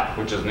sap,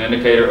 which is an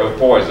indicator of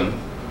poison.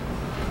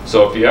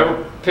 So if you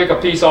ever pick a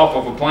piece off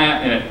of a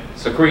plant and it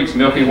secretes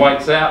milky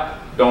white sap,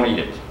 don't eat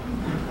it,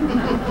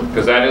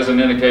 because that is an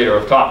indicator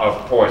of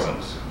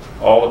poisons.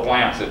 All the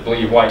plants that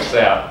bleed white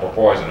sap are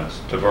poisonous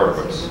to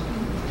vertebrates.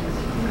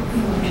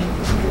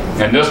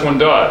 And this one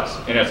does,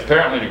 and it's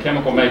apparently the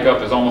chemical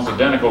makeup is almost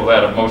identical to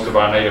that of most of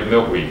our native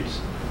milkweeds,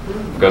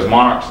 because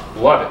monarchs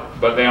love it,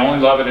 but they only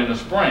love it in the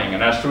spring,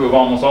 and that's true of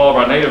almost all of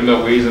our native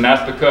milkweeds, and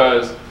that's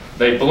because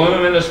they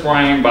bloom in the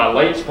spring. By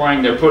late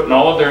spring, they're putting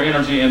all of their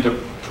energy into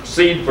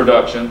seed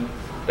production.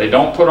 They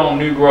don't put on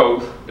new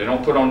growth, they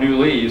don't put on new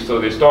leaves, so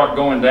they start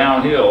going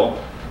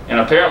downhill, and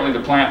apparently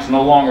the plants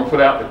no longer put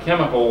out the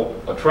chemical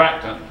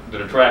attractant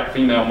that attract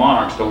female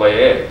monarchs to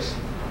lay eggs.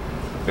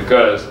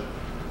 Because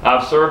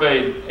I've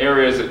surveyed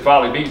areas at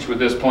Folly Beach with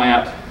this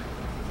plant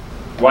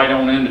right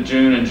on into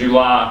June and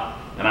July,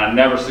 and I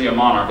never see a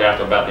monarch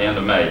after about the end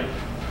of May.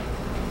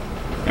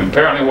 And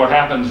apparently what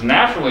happens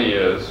naturally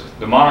is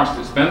the monarchs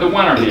that spend the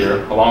winter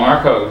here along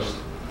our coast,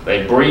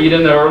 they breed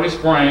in the early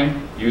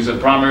spring using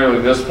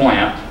primarily this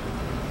plant.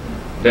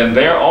 Then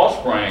their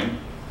offspring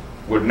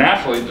would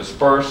naturally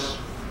disperse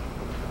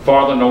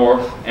farther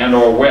north and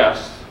or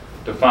west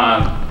to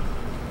find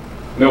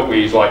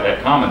milkweeds like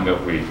that common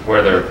milkweed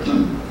where the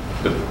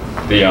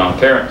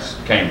parents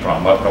came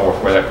from, up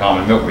north where that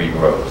common milkweed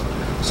grows.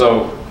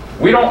 So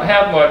we don't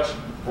have much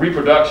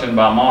reproduction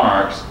by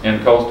monarchs in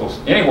coastals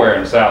anywhere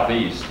in the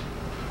southeast,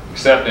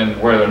 except in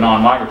where they're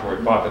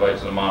non-migratory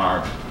populations of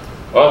monarchs,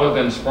 other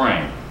than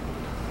spring.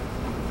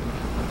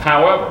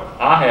 However,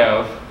 I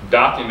have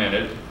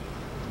documented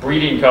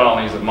breeding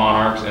colonies of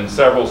monarchs in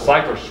several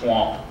cypress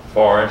swamp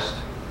forests,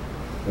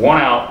 one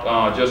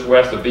out just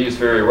west of Bees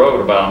Ferry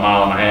Road, about a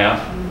mile and a half,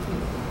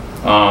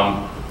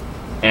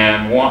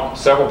 and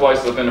several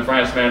places up in the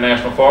Franciscan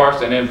National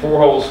Forest, and then Four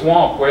Hole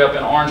Swamp way up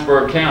in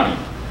Orangeburg County.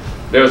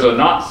 There's a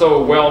not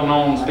so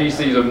well-known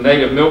species of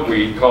native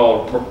milkweed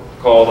called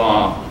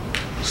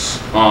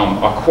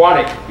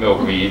aquatic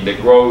milkweed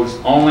that grows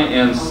only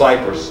in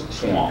cypress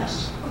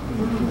swamps.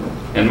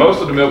 And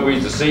most of the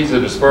milkweeds, the seeds are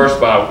dispersed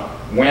by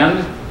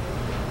wind.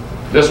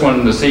 This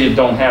one, the seeds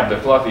don't have the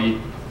fluffy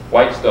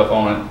white stuff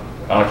on it.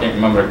 I can't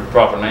remember the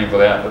proper name for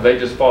that, but they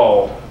just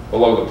fall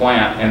below the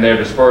plant and they're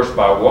dispersed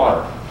by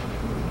water.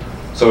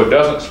 So it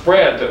doesn't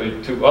spread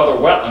to other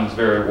wetlands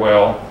very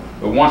well,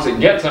 but once it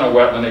gets in a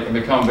wetland, it can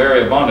become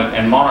very abundant,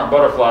 and monarch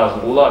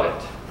butterflies love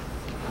it.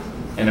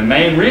 And the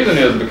main reason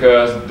is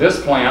because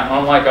this plant,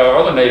 unlike our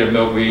other native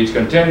milkweeds,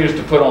 continues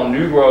to put on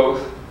new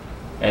growth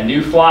and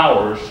new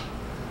flowers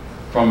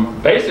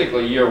from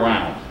basically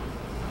year-round.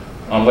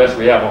 unless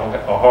we have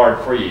a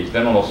hard freeze.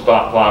 Then it'll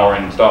stop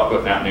flowering and stop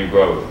putting out new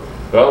growth.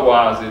 But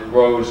otherwise, it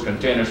grows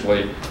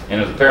continuously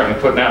and is apparently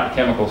putting out the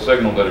chemical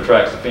signal that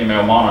attracts the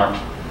female monarchs,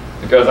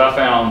 because I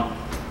found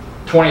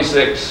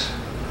 26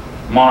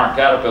 monarch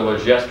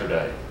caterpillars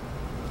yesterday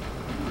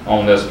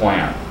on this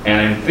plant.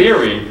 And in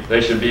theory,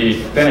 they should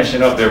be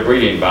finishing up their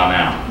breeding by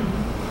now.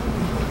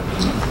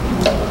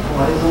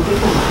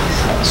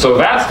 So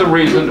that's the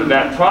reason that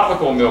that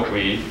tropical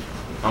milkweed,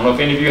 I don't know if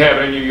any of you have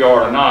it in your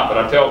yard or not, but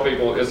I tell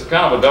people it's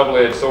kind of a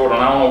double-edged sword,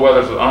 and I don't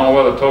know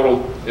whether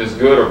total is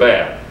good or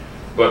bad.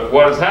 But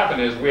what has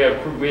happened is we have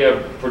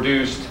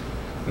produced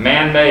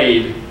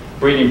man-made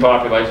breeding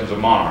populations of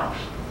monarchs.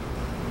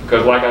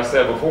 Because like I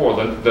said before,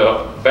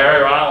 the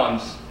barrier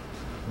islands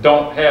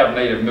don't have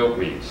native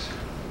milkweeds.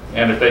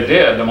 And if they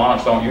did, the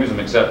monarchs don't use them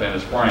except in the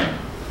spring.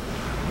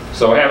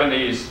 So having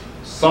these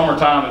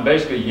summertime and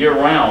basically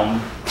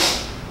year-round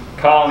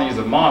colonies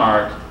of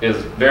monarch is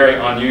very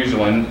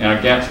unusual and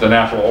against the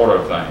natural order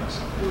of things.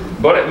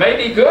 But it may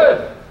be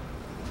good.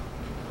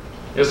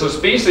 It's a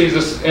species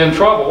that's in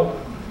trouble.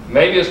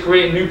 Maybe it's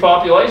creating new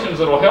populations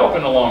that will help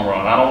in the long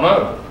run. I don't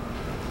know.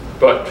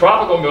 But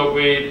tropical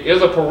milkweed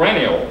is a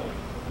perennial,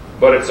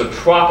 but it's a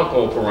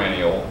tropical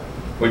perennial,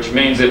 which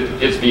means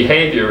its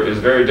behavior is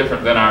very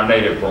different than our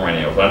native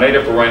perennials. Our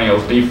native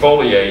perennials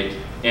defoliate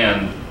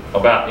in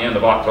about the end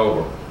of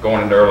October,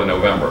 going into early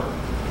November.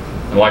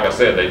 And like I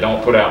said, they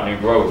don't put out new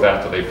growth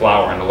after they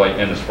flower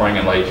in the spring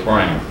and late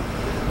spring.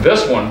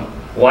 This one,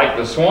 like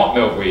the swamp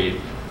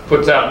milkweed,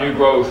 puts out new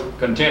growth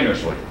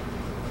continuously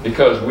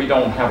because we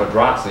don't have a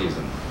dry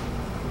season.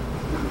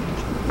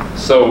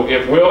 So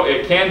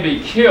it can be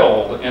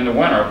killed in the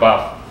winter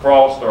by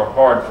frost or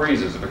hard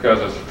freezes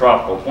because it's a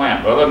tropical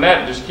plant. But other than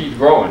that, it just keeps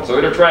growing. So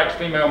it attracts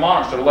female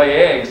monarchs to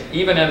lay eggs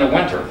even in the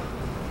winter.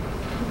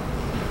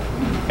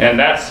 And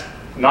that's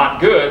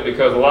not good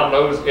because a lot of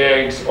those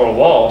eggs are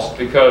lost,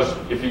 because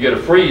if you get a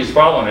freeze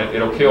following it,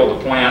 it'll kill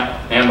the plant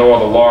and or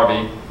the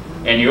larvae.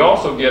 And you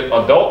also get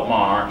adult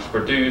monarchs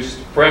produced,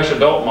 fresh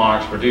adult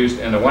monarchs produced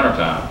in the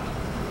wintertime.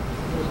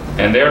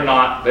 And they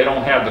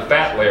don't have the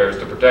fat layers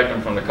to protect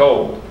them from the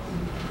cold.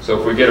 So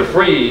if we get a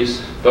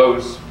freeze,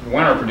 those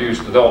winter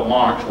produced adult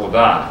monarchs will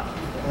die.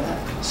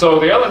 So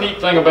the other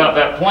neat thing about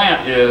that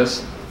plant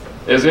is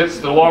it's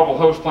the larval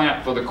host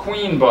plant for the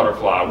queen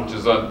butterfly, which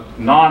is a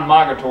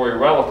non-migratory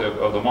relative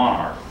of the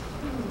monarch.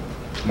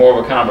 More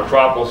of a kind of a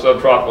tropical,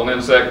 subtropical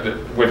insect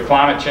that with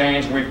climate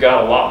change, we've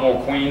got a lot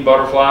more queen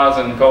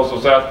butterflies in coastal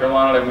South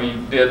Carolina than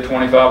we did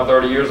 25 or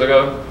 30 years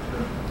ago.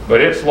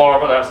 But its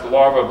larva, that's the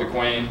larva of the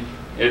queen,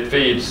 it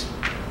feeds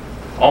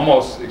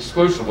almost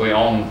exclusively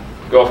on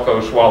Gulf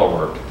Coast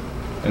swallowwort,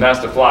 and that's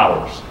the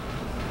flowers.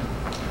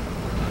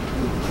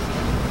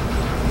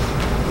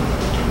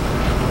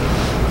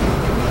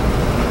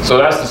 So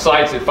that's the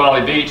sites at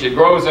Folly Beach. It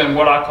grows in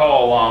what I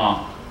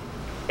call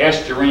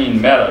estuarine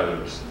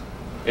meadows.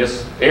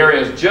 It's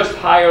areas just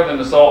higher than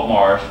the salt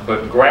marsh,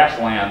 but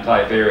grassland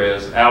type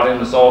areas out in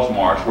the salt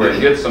marsh where it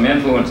gets some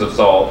influence of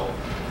salt.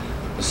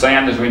 The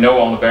sand, as we know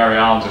on the Barrier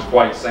Islands, is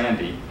quite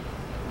sandy,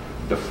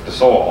 the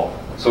soil.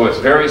 So it's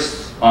very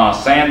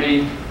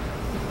sandy,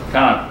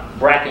 kind of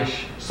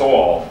brackish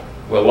soil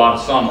with a lot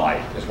of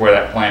sunlight is where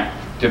that plant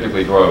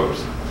typically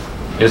grows.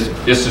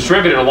 It's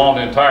distributed along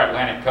the entire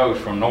Atlantic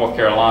coast from North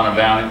Carolina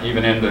down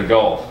even into the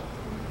Gulf.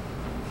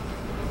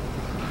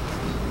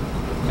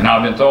 And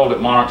I've been told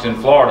that monarchs in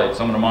Florida,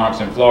 some of the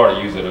monarchs in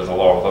Florida use it as a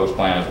larval host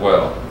plant as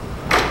well.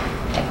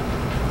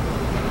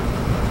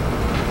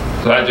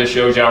 So that just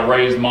shows you I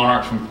raised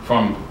monarchs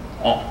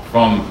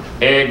from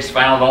eggs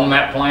found on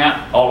that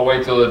plant all the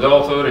way to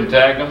adulthood and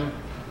tagged them.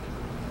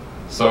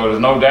 So there's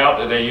no doubt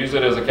that they use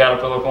it as a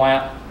caterpillar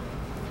plant.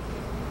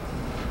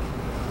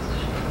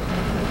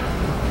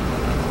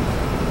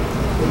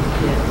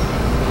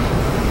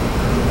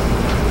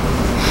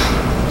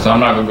 So I'm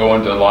not going to go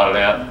into a lot of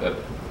that.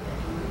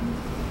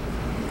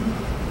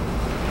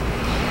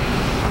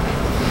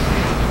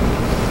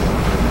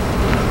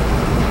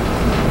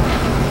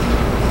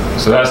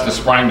 So that's the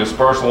spring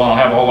dispersal. I don't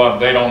have a whole lot of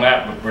data on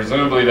that, but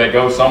presumably they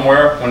go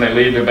somewhere when they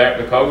leave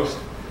the coast.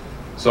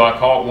 So I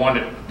caught one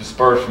that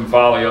dispersed from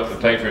Folly up to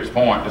Patriots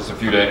Point just a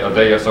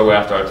day or so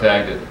after I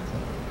tagged it.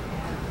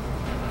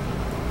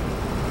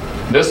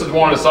 This is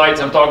one of the sites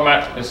I'm talking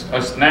about.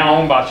 It's now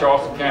owned by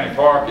Charleston County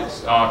Park.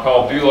 It's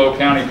called Bulow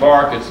County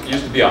Park. It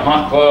used to be a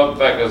hunt club. In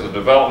fact, there's a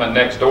development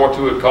next door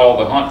to it called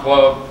the Hunt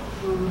Club.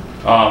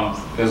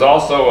 There's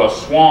also a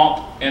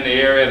swamp in the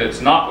area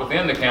that's not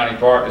within the county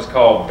park. It's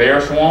called Bear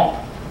Swamp.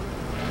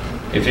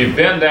 If you've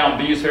been down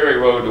Bees Ferry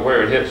Road to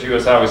where it hits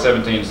US Highway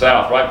 17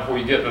 South, right before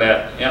you get to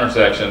that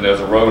intersection, there's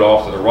a road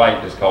off to the right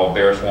that's called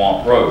Bear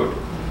Swamp Road.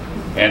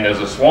 And there's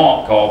a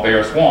swamp called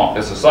Bear Swamp.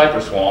 It's a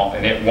cypress swamp,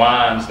 and it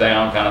winds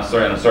down kind of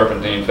in a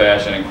serpentine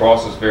fashion and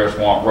crosses Bear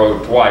Swamp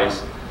Road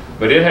twice.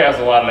 But it has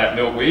a lot of that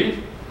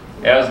milkweed,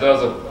 as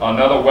does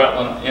another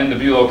wetland in the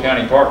Bulow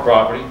County Park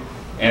property,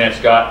 and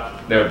it's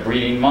got their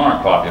breeding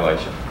monarch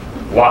population.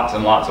 Lots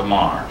and lots of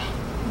monarchs.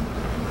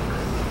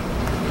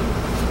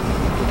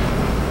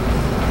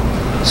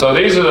 So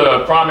these are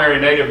the primary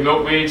native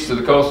milkweeds to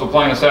the coastal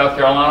plain of South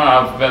Carolina.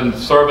 I've been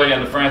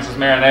surveying the Francis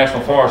Marion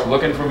National Forest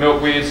looking for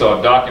milkweed, so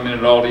I've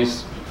documented all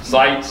these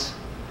sites.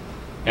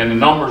 And the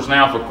numbers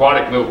now for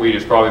aquatic milkweed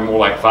is probably more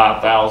like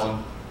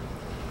 5,000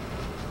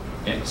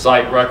 in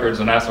site records,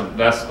 and that's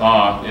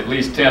at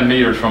least 10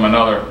 meters from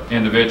another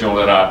individual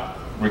that I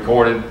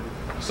recorded.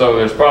 So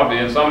there's probably,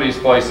 in some of these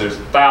places, there's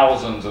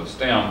thousands of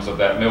stems of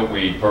that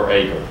milkweed per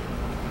acre.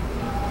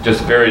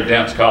 Just very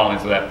dense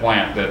colonies of that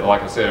plant that,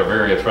 like I said, are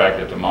very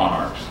attractive to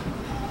monarchs.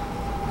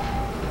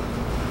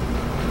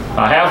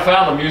 I have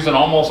found them using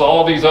almost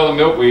all of these other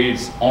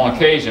milkweeds on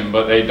occasion,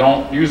 but they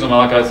don't use them,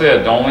 like I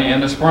said, only in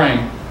the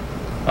spring.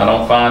 I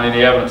don't find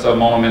any evidence of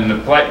them on them, and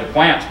the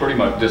plants pretty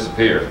much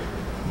disappear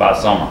by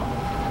summer.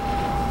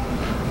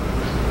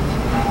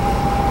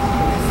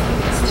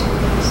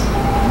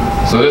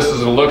 So this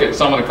is a look at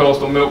some of the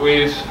coastal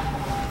milkweeds.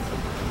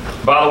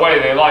 By the way,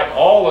 they like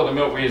all of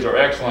the milkweeds are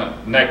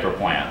excellent nectar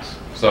plants.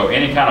 So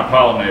any kind of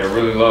pollinator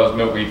really loves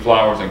milkweed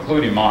flowers,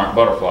 including monarch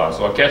butterflies.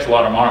 So I catch a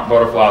lot of monarch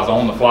butterflies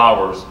on the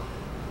flowers.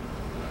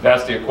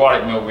 That's the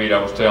aquatic milkweed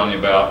I was telling you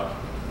about.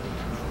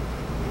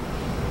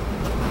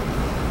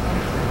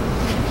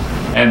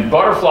 And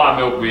butterfly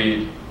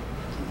milkweed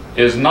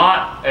is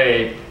not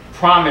a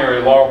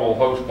primary larval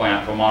host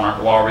plant for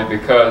monarch larvae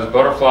because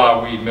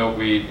butterfly weed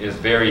milkweed is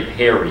very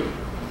hairy.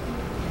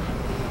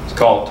 It's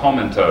called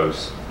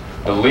tomentose.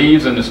 The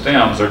leaves and the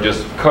stems are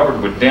just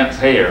covered with dense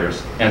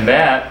hairs, and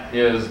that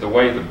is the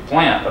way the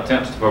plant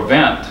attempts to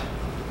prevent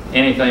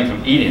anything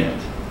from eating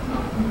it.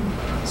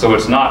 So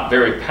it's not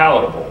very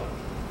palatable.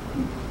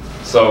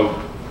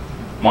 So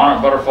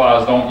monarch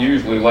butterflies don't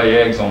usually lay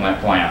eggs on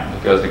that plant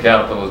because the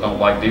caterpillars don't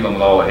like dealing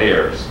with all the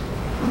hairs.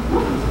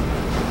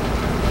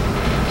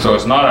 So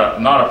it's not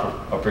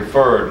a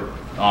preferred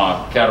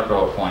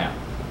caterpillar plant.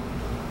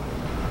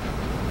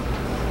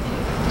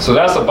 So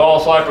that's a ball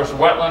cypress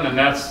wetland, and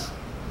that's,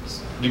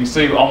 you can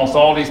see almost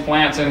all these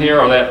plants in here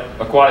are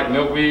that aquatic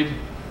milkweed.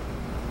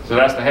 So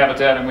that's the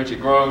habitat in which it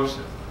grows.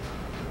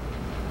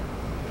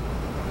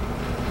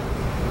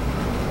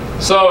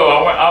 So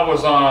I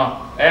was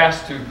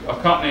asked to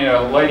accompany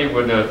a lady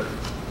with the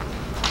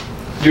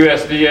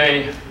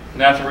USDA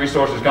Natural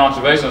Resources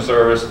Conservation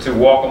Service to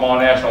Waccamaw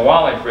National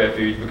Wildlife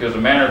Refuge because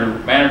the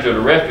manager of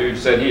the refuge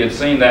said he had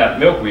seen that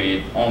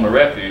milkweed on the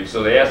refuge.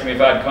 So they asked me if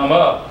I'd come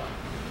up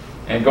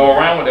and go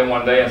around with them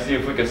one day and see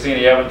if we could see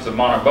any evidence of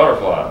monarch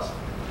butterflies.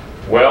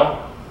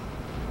 Well,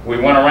 we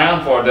went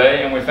around for a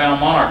day and we found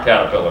monarch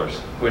caterpillars,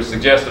 which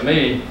suggests to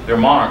me there are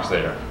monarchs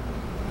there.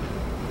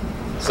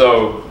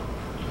 So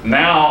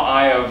now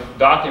I have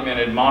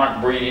documented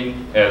monarch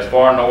breeding as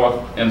far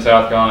north in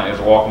South Carolina as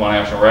the Waccamaw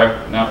National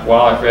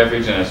Wildlife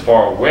Refuge and as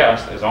far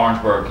west as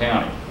Orangeburg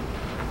County.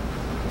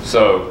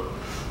 So,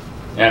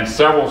 and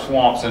several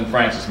swamps in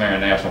Francis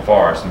Marion National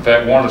Forest. In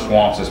fact, one of the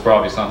swamps is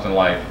probably something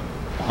like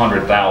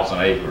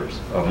 100,000 acres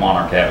of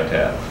monarch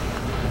habitat.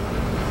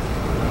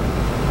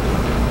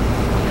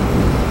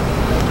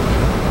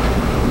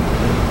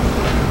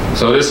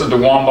 So this is the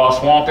Wambaugh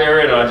Swamp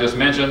area that I just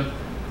mentioned.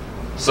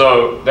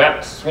 So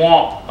that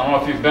swamp, I don't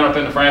know if you've been up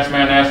in the Francis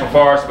Marion National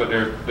Forest, but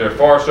there are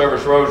Forest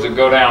Service roads that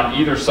go down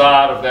either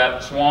side of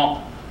that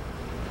swamp.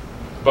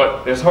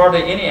 But there's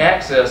hardly any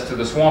access to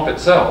the swamp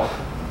itself.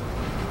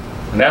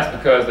 And that's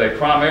because they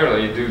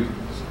primarily do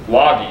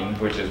logging,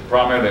 which is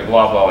primarily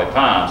loblolly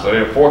pine.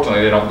 So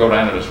fortunately, they don't go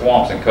down to the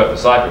swamps and cut the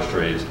cypress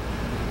trees.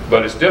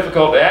 But it's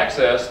difficult to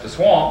access the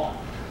swamp.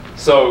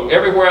 So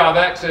everywhere I've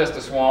accessed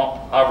the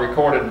swamp, I've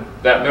recorded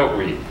that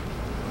milkweed.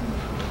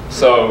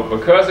 So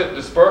because it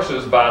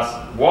disperses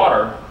by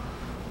water,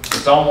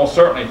 it's almost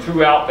certainly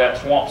throughout that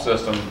swamp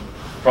system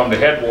from the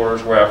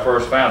headwaters where I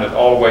first found it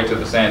all the way to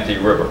the Santee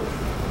River.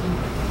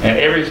 And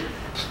every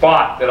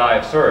spot that I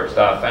have searched,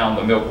 I've found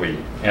the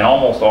milkweed. And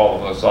almost all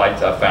of those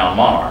sites I've found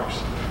monarchs.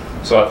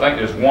 So I think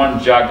there's one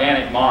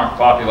gigantic monarch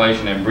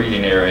population and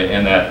breeding area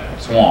in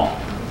that swamp.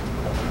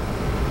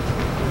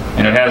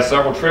 And it has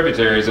several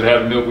tributaries that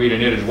have milkweed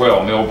in it as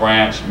well. Mill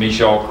Branch,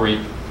 Meshaw Creek.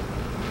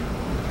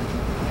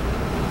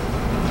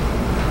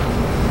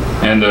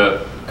 And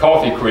the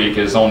Coffee Creek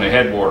is on the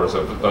headwaters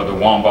of the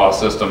Wambaugh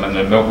system, and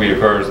the milkweed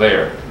occurs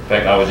there. In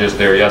fact, I was just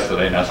there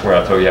yesterday, and that's where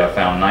I told you I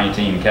found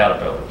 19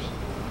 caterpillars.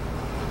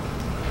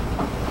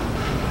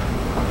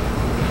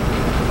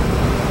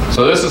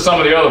 So this is some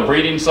of the other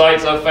breeding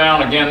sites I've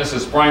found. Again, this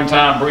is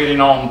springtime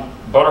breeding on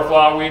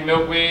butterfly weed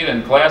milkweed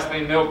and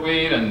clasping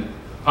milkweed and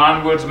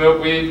pine woods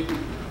milkweed.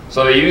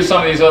 So they use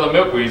some of these other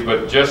milkweeds,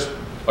 but just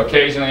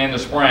occasionally in the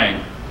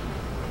spring.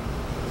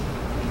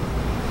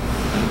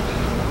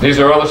 These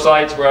are other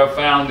sites where I've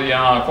found the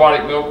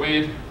aquatic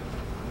milkweed.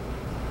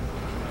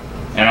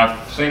 And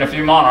I've seen a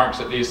few monarchs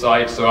at these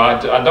sites, so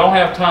I don't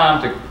have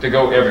time to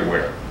go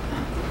everywhere.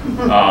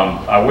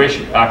 I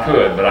wish I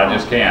could, but I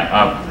just can't.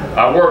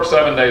 I work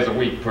 7 days a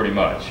week pretty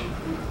much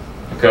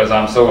because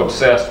I'm so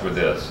obsessed with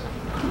this.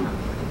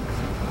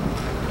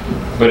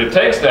 But it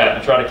takes that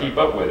to try to keep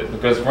up with it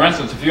because, for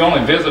instance, if you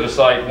only visit a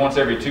site once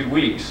every 2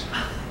 weeks,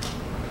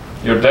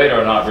 your data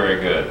are not very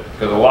good,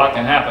 because a lot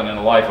can happen in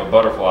the life of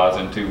butterflies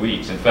in 2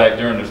 weeks. In fact,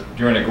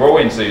 during the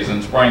growing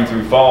season, spring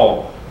through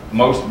fall,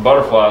 most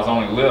butterflies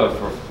only live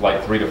for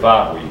like 3 to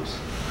 5 weeks.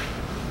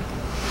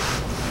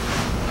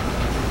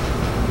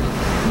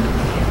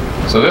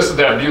 So this is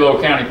that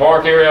Bulow County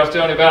Park area I was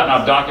telling you about, and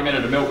I've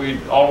documented the milkweed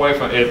all the way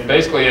from it.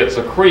 Basically, it's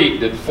a creek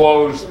that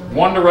flows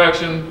one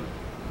direction,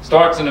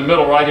 starts in the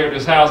middle right here at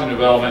this housing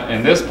development,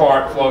 and this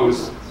part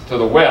flows to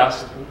the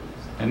west,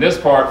 and this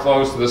part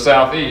flows to the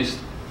southeast.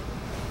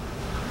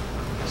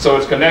 So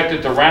it's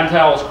connected to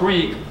Rantal's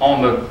Creek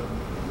on the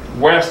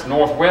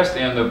northwest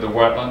end of the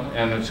wetland,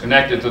 and it's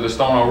connected to the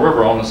Stono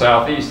River on the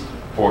southeast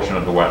portion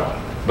of the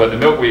wetland. But the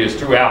milkweed is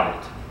throughout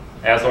it,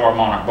 as are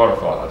monarch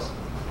butterflies.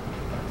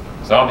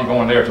 So I'll be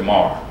going there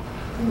tomorrow.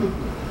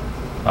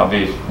 I'll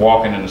be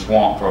walking in the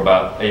swamp for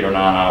about 8 or 9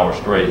 hours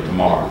straight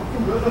tomorrow.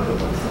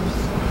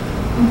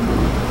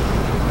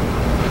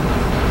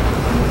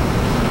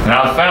 And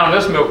I've found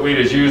this milkweed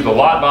is used a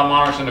lot by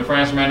monarchs in the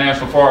Franciscan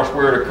National Forest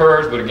where it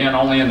occurs, but again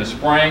only in the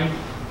spring.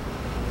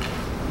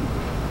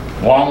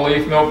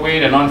 Longleaf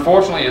milkweed, and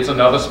unfortunately it's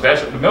another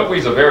the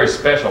milkweeds are very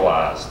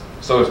specialized.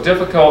 So it's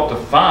difficult to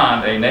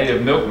find a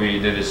native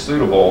milkweed that is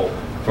suitable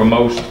for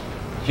most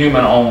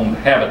human-owned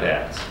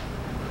habitats.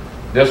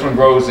 This one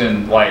grows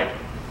in like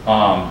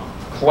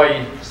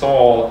clay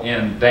soil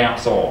in damp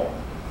soil.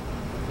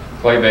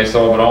 Clay-based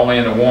soil, but only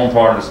in the warm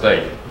part of the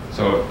state.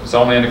 So it's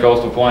only in the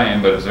coastal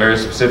plain, but it's very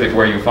specific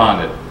where you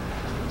find it.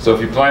 So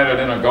if you plant it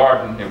in a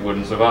garden, it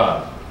wouldn't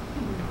survive.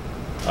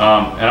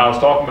 And I was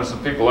talking with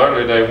some people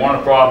earlier today. One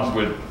of the problems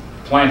with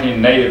planting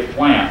native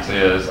plants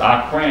is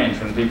I cringe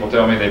when people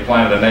tell me they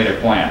planted a native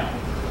plant,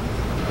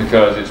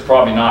 because it's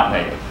probably not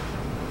native.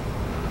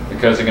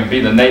 Because it can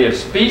be the native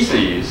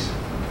species,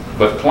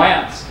 but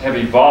plants have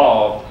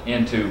evolved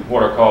into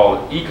what are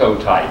called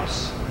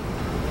ecotypes.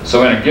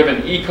 So in a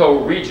given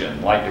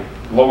ecoregion, like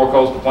the lower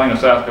coastal plain of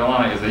South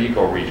Carolina is the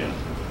ecoregion,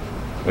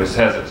 which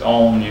has its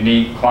own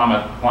unique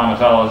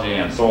climatology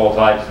and soil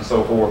types and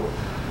so forth.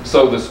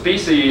 So the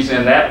species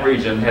in that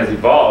region has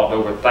evolved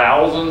over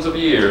thousands of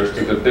years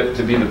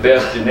to be the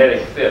best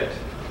genetic fit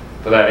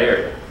for that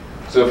area.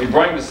 So if you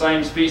bring the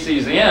same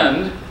species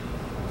in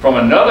from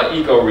another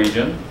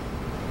ecoregion,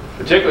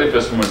 particularly if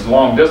it's from a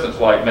long distance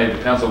like maybe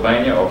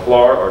Pennsylvania or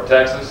Florida or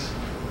Texas,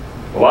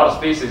 a lot of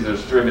species are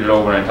distributed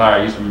over the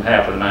entire eastern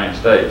half of the United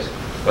States,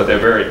 but they're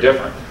very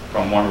different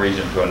from one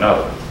region to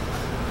another.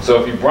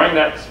 So if you bring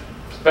that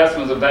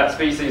specimens of that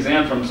species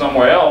in from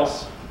somewhere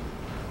else,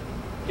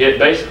 it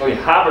basically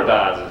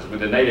hybridizes with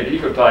the native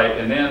ecotype,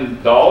 and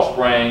then the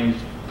offspring,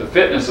 the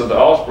fitness of the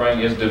offspring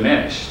is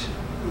diminished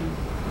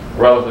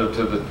relative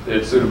to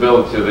its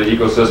suitability to the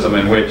ecosystem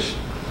in which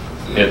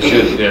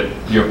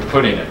you're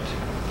putting it.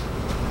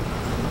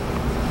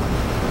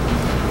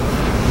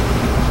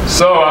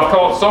 So I've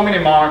caught so many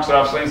monarchs that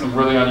I've seen some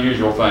really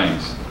unusual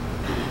things.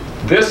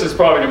 This is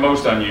probably the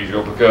most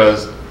unusual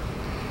because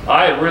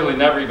I had really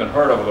never even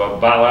heard of a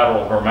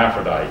bilateral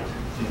hermaphrodite.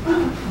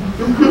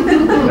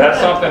 That's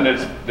something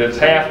that's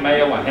half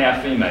male and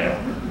half female.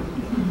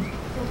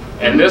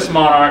 And this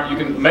monarch,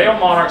 male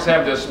monarchs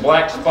have this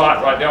black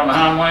spot right down the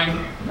hind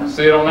wing.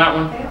 See it on that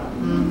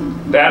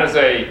one? That is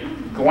a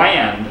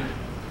gland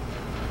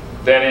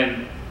that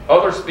in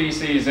other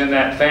species in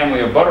that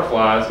family of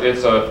butterflies,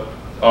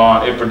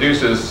 it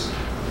produces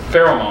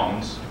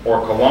pheromones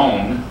or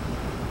cologne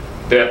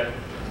that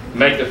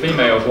make the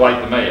females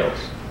like the males.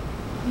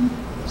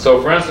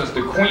 So for instance,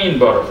 the queen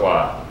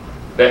butterfly,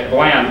 that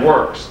gland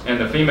works, and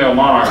the female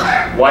monarchs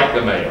like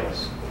the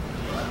males.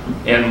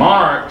 In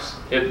monarchs,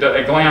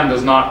 a gland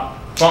does not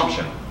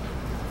function.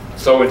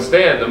 So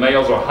instead, the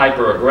males are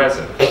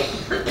hyper-aggressive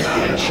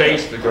and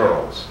chase the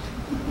girls.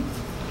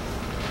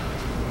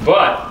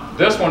 But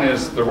this one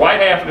is, the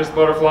right half of this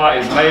butterfly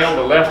is male,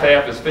 the left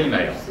half is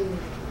female.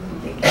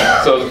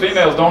 So the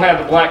females don't have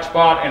the black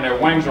spot, and their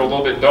wings are a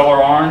little bit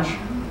duller orange.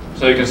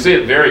 So you can see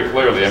it very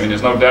clearly. I mean,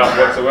 there's no doubt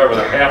whatsoever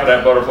that half of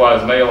that butterfly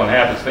is male and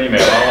half is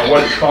female. I don't know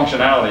what its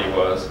functionality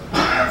was.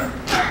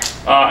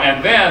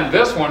 And then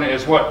this one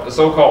is what the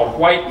so-called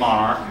white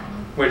monarch,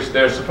 which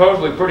they're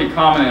supposedly pretty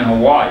common in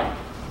Hawaii,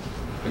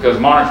 because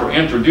monarchs were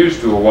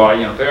introduced to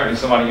Hawaii, and apparently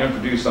somebody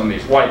introduced some of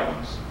these white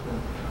ones.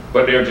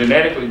 But they're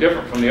genetically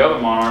different from the other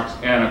monarchs,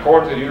 and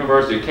according to the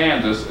University of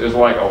Kansas, is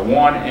like a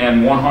 1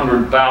 in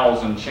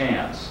 100,000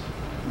 chance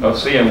of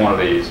seeing one of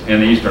these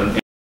in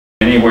the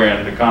anywhere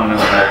in the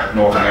continental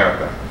North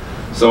America.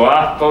 So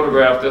I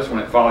photographed this one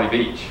at Folly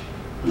Beach.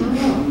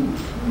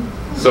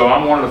 So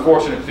I'm one of the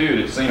fortunate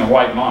few that's seen a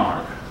white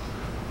monarch.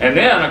 And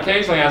then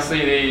occasionally I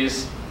see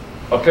these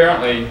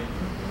apparently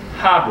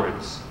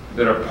hybrids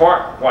that are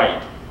part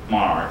white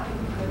monarch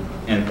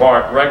and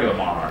part regular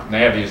monarch. And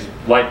they have these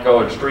light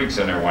colored streaks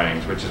in their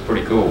wings, which is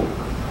pretty cool.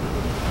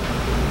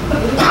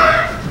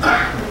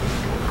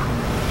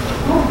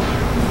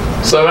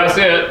 So that's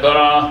it.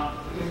 But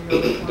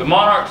the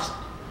monarchs,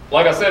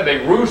 like I said,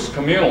 they roost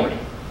communally.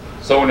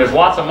 So when there's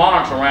lots of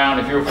monarchs around,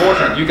 if you're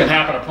fortunate, you can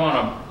happen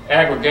upon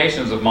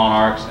aggregations of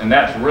monarchs, and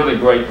that's really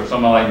great for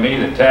somebody like me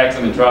that tags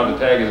them and tries to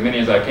tag as many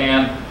as I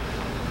can.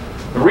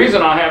 The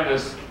reason I have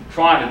this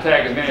trying to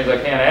tag as many as I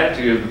can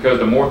attitude is because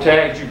the more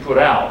tags you put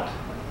out,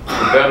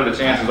 the better the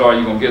chances are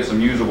you're going to get some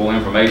usable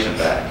information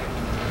back.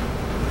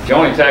 If you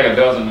only tag a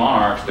dozen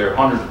monarchs, there are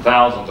hundreds of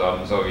thousands of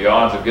them, so your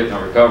odds of getting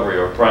a recovery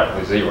are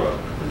practically zero.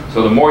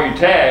 So the more you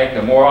tag,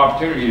 the more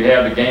opportunity you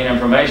have to gain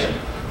information.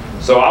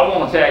 So I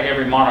want to tag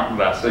every monarch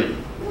that I see.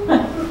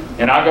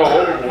 And I go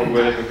overboard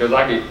with it because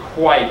I get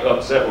quite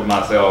upset with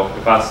myself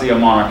if I see a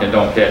monarch and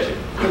don't catch it.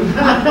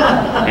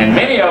 And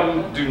many of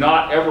them do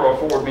not ever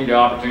afford me the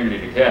opportunity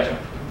to catch them.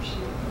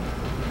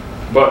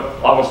 But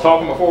I was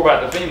talking before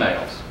about the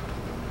females.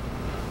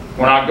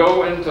 When I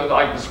go into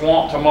like the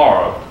swamp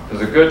tomorrow,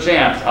 there's a good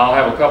chance I'll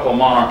have a couple of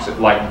monarchs that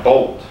like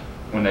bolt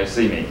when they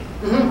see me.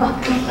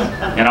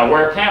 And I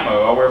wear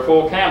camo, I wear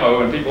full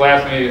camo, and people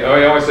ask me, oh,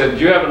 he always said,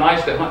 do you have a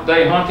nice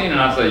day hunting? And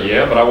I say,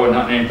 yeah, but I wouldn't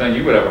hunt anything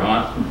you would ever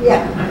hunt.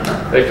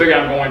 Yeah. They figure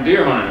I'm going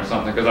deer hunting or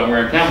something because I'm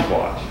wearing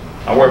camouflage.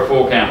 I wear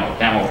full camo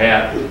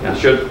hat. I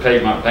should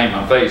paint my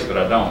face, but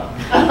I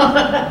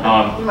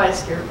don't. You might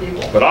scare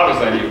people. But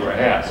obviously I need to wear a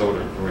hat so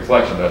the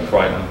reflection doesn't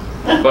frighten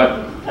them.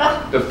 But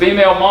the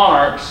female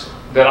monarchs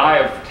that I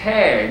have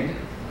tagged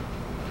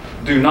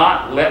do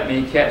not let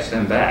me catch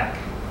them back.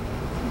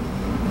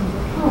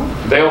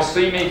 They'll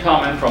see me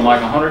coming from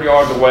like 100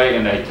 yards away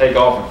and they take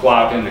off and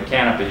fly up into the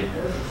canopy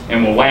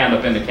and will land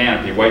up in the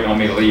canopy waiting on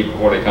me to leave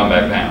before they come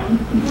back down.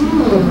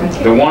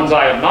 The ones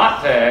I have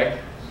not tagged,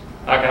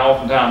 I can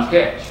oftentimes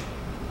catch,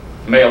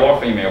 male or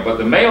female, but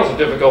the males are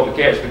difficult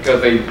to catch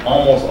because they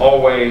almost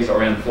always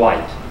are in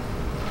flight.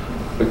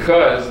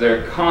 Because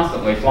they're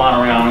constantly flying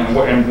around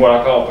in what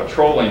I call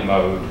patrolling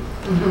mode,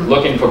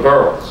 looking for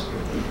girls.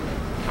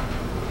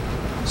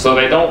 So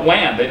they don't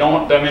land. They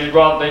don't. I mean,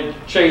 they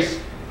chase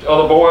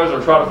other boys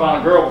or try to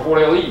find a girl before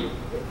they leave.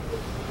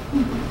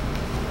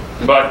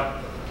 But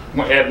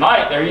at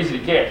night they're easy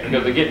to catch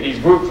because they get in these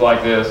groups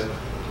like this.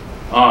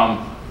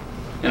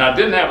 And I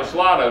didn't have a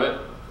slide of it,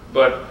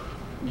 but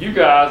you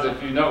guys,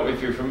 if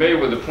you're familiar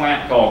with a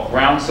plant called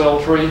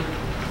groundsel tree,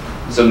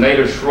 it's a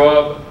native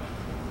shrub.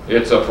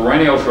 It's a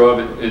perennial shrub.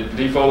 It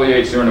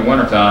defoliates during the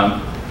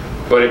wintertime,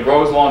 but it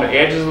grows along the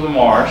edges of the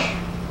marsh.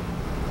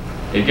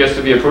 It gets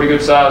to be a pretty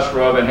good sized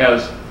shrub and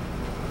has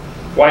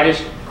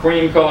whitish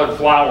cream colored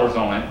flowers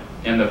on it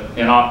in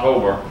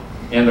October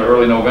into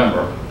early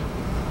November,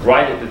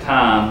 right at the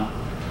time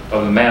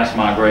of the mass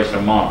migration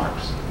of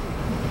monarchs.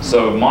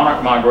 So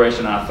monarch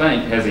migration, I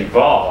think, has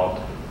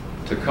evolved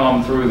to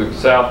come through the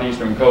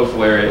southeastern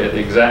coastal area at the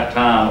exact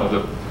time of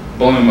the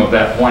bloom of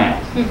that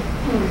plant.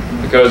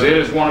 Because it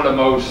is one of the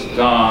most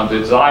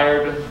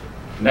desired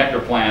nectar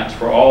plants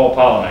for all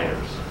pollinators.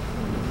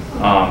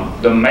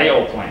 The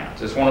male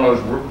plants. It's one of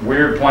those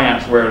weird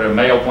plants where there are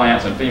male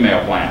plants and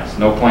female plants.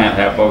 No plant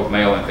have both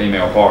male and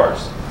female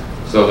parts.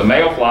 So the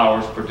male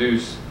flowers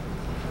produce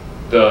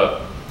the,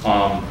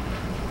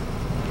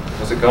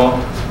 what's it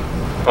called?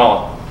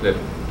 Pollen. The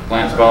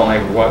plants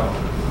pollinate with what?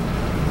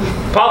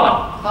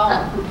 Pollen.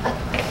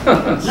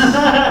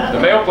 The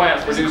male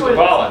plants produce the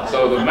pollen.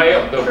 So when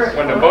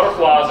the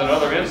butterflies and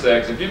other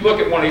insects, if you look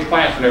at one of these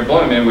plants when they're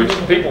blooming, which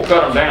people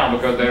cut them down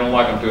because they don't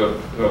like them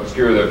to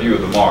obscure their view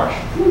of the marsh.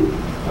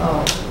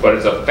 But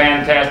it's a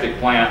fantastic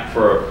plant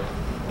for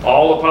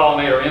all the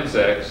pollinator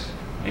insects,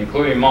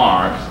 including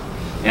monarchs,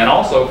 and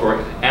also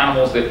for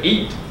animals that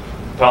eat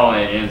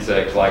pollinated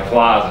insects like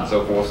flies and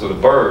so forth. So the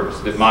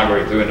birds that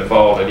migrate through in the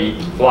fall that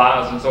eat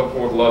flies and so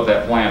forth love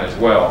that plant as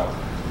well.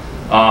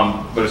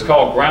 But it's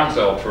called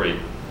groundsel tree,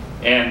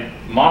 and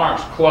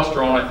monarchs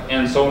cluster on it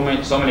in so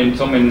many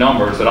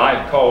numbers that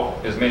I've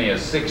caught as many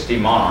as 60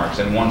 monarchs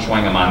in one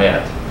swing of my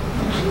net.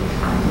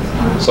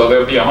 So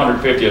there'll be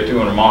 150 or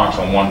 200 monarchs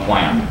on one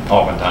plant,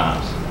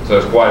 oftentimes. So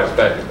it's quite a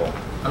spectacle.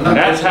 I'm not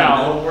catching the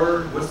middle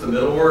word. What's the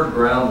middle word?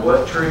 Ground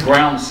what tree?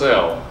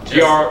 Groundsel.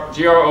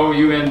 Groundsel,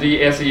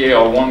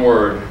 one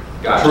word.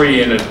 Gotcha.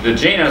 Tree, and the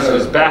genus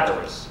is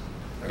Baccharis.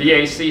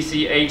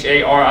 Baccharis,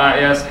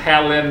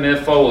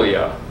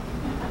 Halimifolia.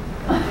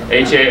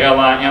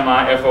 Halimifolia.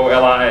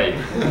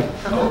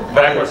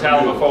 Baccharis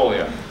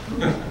halimifolia.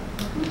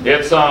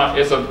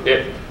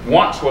 It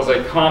once was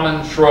a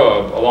common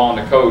shrub along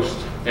the coast,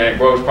 and it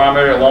grows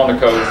primarily along the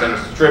coast, and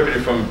it's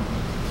distributed from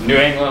New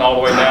England all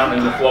the way down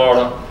into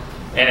Florida,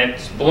 and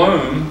its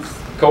bloom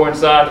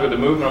coincides with the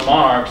movement of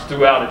monarchs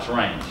throughout its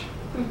range.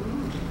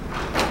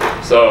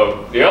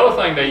 So the other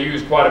thing they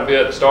use quite a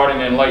bit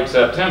starting in late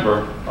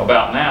September,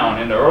 about now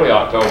and into early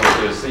October,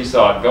 is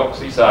seaside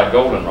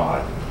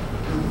goldenrod.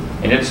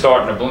 And it's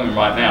starting to bloom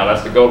right now.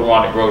 That's the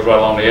goldenrod that grows right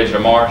along the edge of the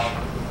marsh.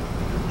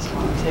 This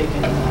one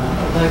taking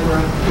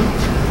Allegra.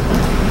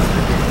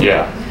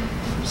 Yeah.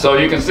 So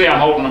you can see I'm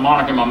holding a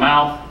monarch in my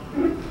mouth.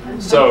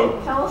 So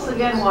tell us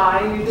again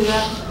why you do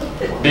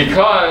that.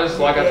 Because,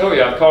 like I told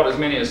you, I've caught as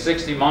many as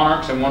 60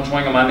 monarchs in one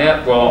swing of my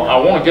net. Well, I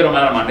want to get them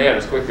out of my net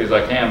as quickly as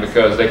I can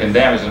because they can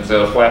damage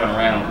themselves flapping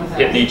around,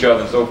 hitting each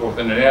other and so forth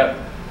in the net.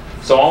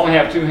 So I only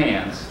have two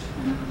hands.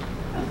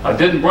 I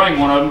didn't bring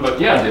one of them, but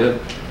yeah, I did.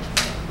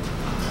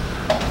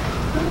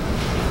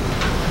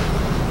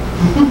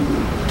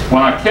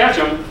 When I catch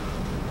them,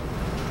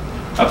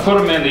 I put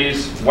them in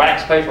these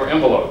wax paper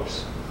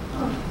envelopes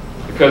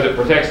because it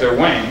protects their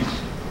wings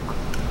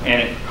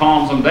and it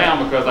calms them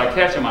down because I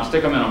catch them, I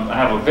stick them in, I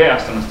have a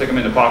vest and I stick them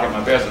in the pocket of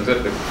my vest and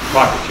zip the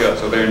pocket shut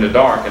so they're in the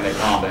dark and they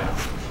calm down.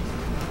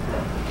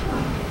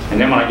 And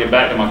then when I get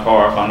back to my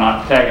car, if I'm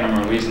not tagging them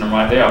or releasing them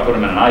right there, I put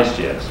them in an ice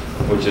chest,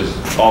 which is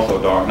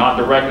also dark. Not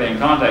directly in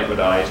contact with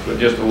the ice, but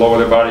just to lower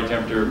their body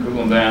temperature, cool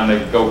them down,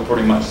 they go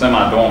pretty much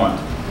semi-dormant.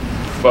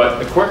 But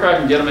the quicker I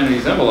can get them in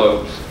these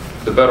envelopes,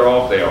 the better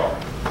off they are.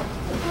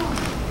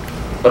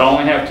 But I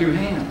only have 2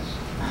 hands.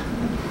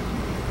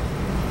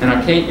 And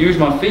I can't use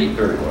my feet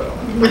very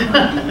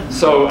well.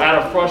 So out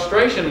of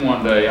frustration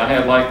one day, I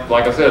had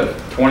like I said,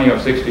 20 or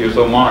 60 or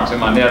so monarchs in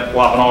my net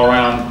flopping all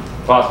around,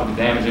 possibly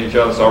damaging each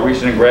other. So I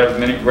reached in and grabbed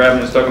them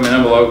and stuck them in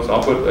envelopes.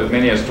 I'll put as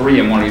many as 3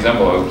 in one of these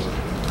envelopes.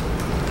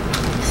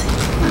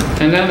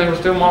 And then there were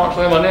still monarchs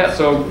in my net,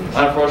 so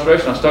out of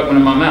frustration, I stuck them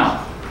in my mouth.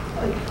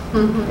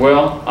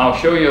 Well, I'll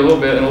show you in a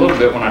little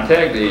bit when I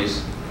tag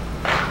these.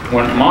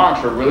 When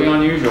monarchs are really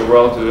unusual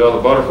relative to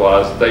other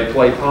butterflies, they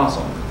play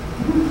possum.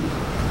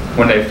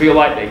 When they feel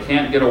like they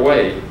can't get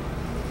away,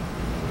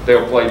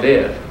 they'll play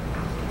dead.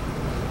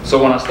 So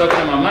when I stuck it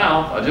in my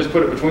mouth, I just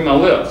put it between my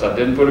lips. I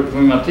didn't put it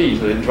between my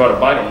teeth. I didn't try to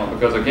bite on it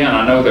because, again,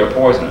 I know they're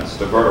poisonous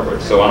to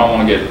vertebrates, so I don't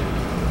want to get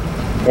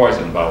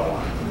poisoned by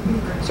one.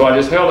 So I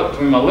just held it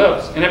between my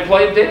lips, and it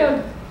played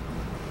dead.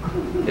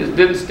 It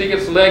didn't stick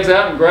its legs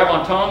out and grab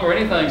my tongue or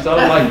anything, so I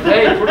was like,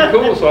 hey, pretty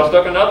cool. So I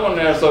stuck another one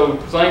there, so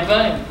same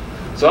thing.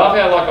 So I've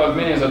had like as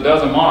many as a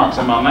dozen monarchs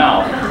in my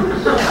mouth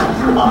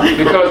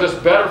because it's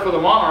better for the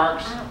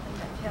monarchs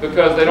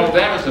because they don't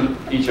damage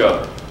each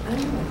other.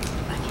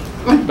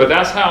 But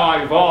that's how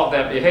I evolved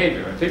that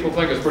behavior. And people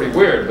think it's pretty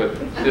weird, but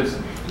it's...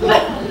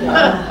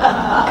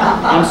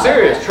 I'm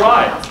serious,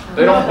 try it.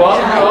 They don't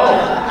bother me at all.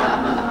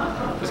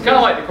 It's kind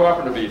of like the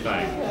carpenter bee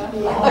thing.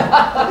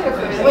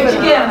 Which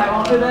again, I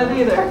won't do that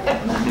either.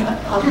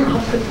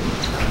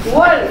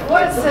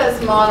 What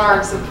sets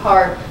monarchs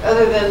apart,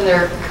 other than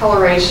their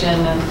coloration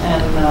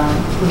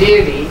and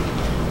beauty?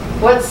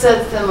 What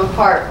sets them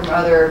apart from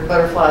other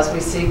butterflies we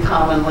see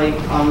commonly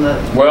on the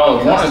Well,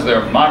 coast? one is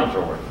they're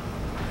migratory.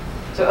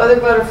 So other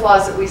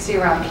butterflies that we see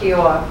around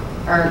Kiawah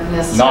aren't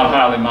necessarily... Not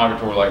highly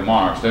migratory like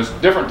monarchs. There's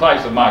different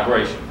types of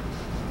migration.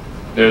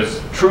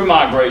 There's true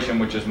migration,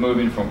 which is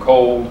moving from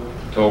cold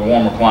to a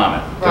warmer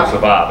climate to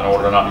survive in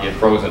order not to get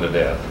frozen to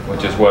death,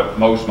 which is what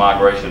most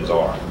migrations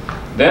are.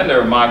 Then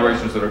there are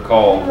migrations that are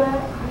called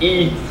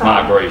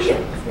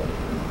e-migration.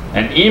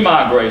 And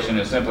e-migration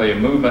is simply a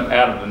movement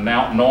out of the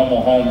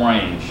normal home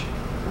range.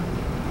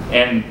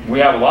 And we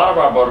have a lot of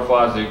our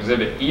butterflies that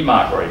exhibit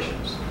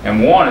e-migrations.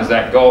 And one is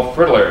that Gulf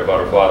fritillary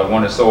butterfly, the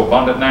one that's so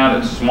abundant now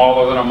that's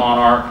smaller than a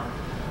monarch.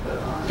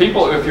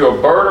 People, if you're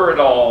a birder at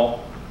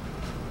all,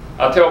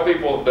 I tell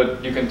people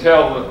that you can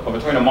tell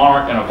between a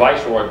monarch and a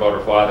viceroy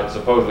butterfly that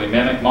supposedly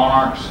mimic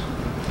monarchs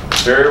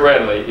very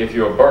readily if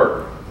you're a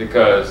birder,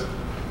 because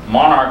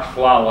monarchs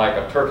fly like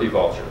a turkey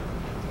vulture.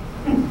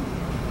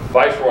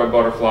 Viceroy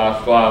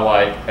butterflies fly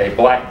like a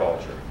black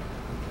vulture.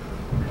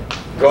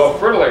 Gulf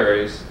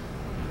fritillaries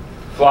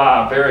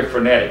fly very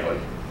frenetically.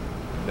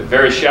 They're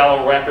very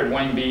shallow, rapid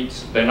wing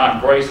beats. They're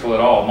not graceful at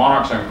all.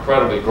 Monarchs are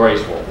incredibly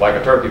graceful, like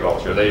a turkey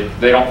vulture.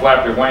 They don't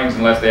flap their wings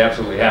unless they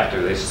absolutely have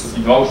to. They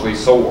mostly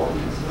soar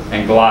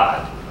and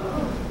glide.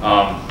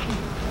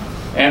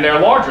 And they're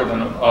larger than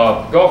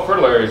Gulf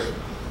fritillaries,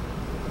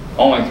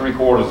 only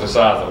 3/4 the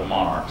size of a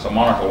monarch. So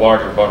monarchs are a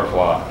larger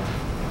butterfly.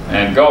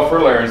 And Gulf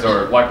fritillaries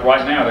are, like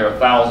right now, there are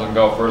 1,000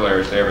 Gulf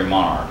fritillaries to every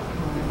monarch.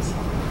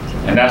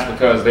 And that's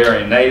because they're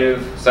a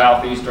native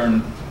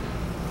southeastern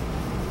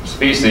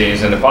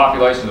species, and the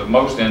populations of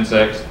most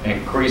insects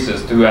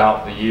increases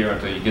throughout the year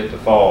until you get to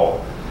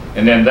fall.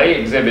 And then they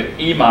exhibit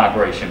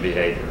e-migration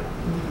behavior.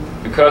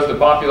 Because the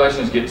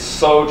populations get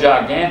so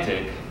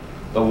gigantic,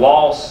 the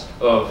loss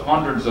of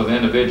hundreds of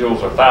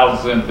individuals or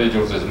thousands of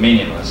individuals is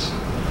meaningless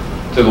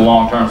to the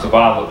long-term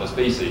survival of the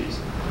species.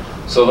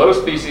 So those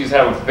species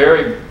have a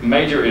very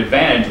major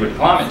advantage with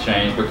climate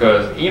change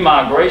because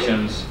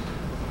e-migrations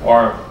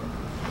are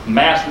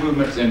mass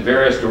movements in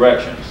various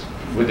directions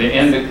with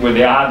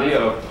the idea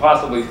of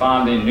possibly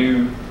finding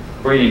new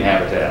breeding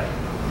habitat.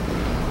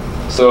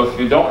 So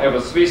if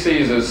a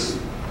species is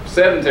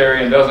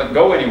sedentary and doesn't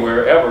go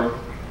anywhere ever,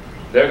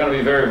 they're going to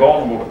be very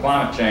vulnerable to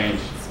climate change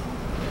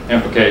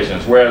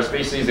implications, whereas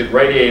species that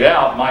radiate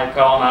out might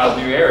colonize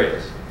new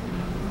areas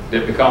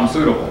that become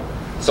suitable.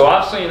 So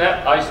I've seen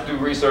that. I used to do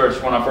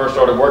research when I first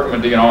started working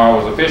with DNR. I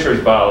was a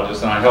fisheries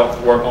biologist, and I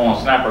helped work on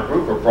a snapper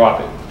grouper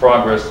project.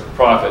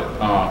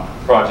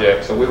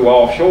 So we were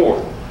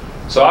offshore.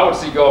 So I would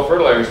see Gulf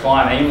fritillaries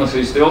flying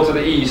aimlessly still to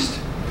the east,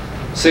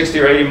 60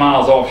 or 80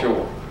 miles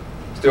offshore,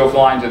 still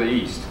flying to the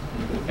east.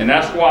 And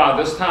that's why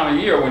this time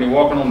of year when you're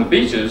walking on the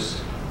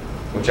beaches,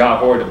 which I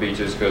avoid the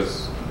beaches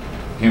because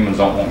humans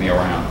don't want me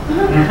around,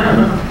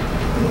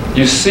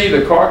 you see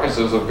the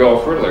carcasses of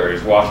Gulf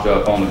fritillaries washed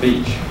up on the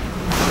beach.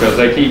 Because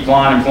they keep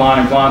flying and flying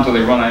and flying until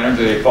they run out of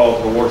energy, they fall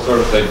to the water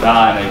surface, they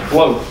die, and they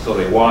float, so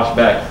they wash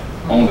back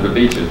onto the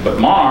beaches. But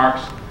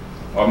monarchs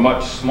are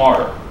much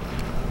smarter.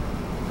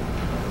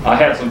 I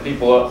had some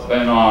people up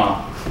in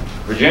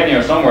Virginia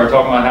or somewhere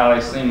talking about how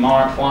they seen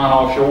monarchs flying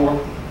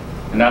offshore,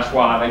 and that's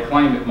why they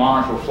claim that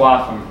monarchs will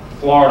fly from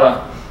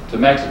Florida to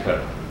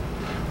Mexico.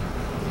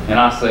 And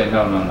I say,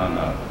 no, no, no,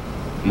 no.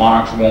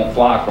 Monarchs won't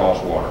fly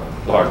across water,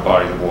 large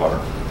bodies of water.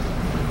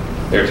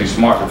 They're too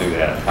smart to do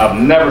that. I've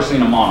never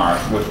seen a monarch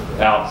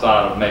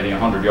outside of maybe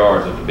 100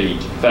 yards of the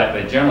beach. In fact,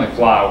 they generally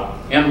fly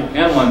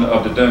inland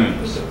of the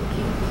dunes.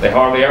 They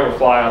hardly ever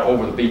fly out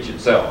over the beach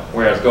itself,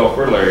 whereas Gulf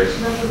fritillaries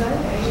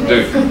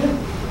do.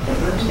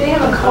 Do they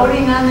have a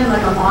coating on them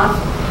like a moth?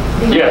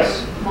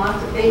 Yes.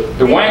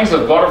 The wings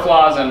of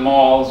butterflies and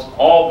moths,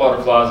 all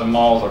butterflies and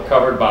moths are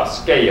covered by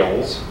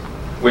scales,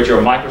 which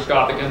are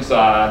microscopic in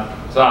size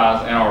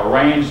and are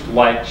arranged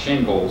like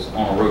shingles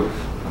on a roof.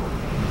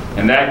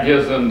 And that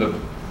gives them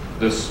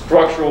the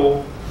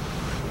structural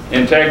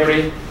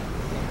integrity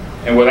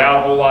and without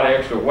a whole lot of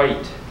extra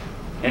weight.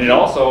 And it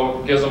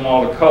also gives them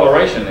all the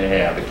coloration they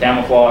have, the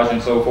camouflage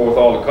and so forth.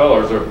 All the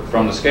colors are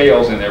from the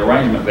scales and the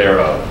arrangement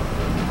thereof.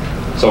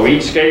 So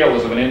each scale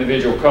is of an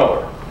individual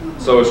color.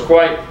 So it's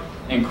quite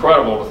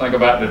incredible to think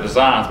about the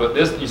designs. But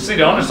this, you see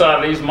the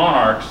underside of these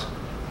monarchs,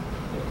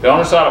 the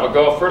underside of a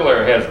Gulf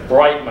fritillary has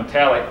bright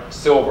metallic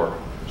silver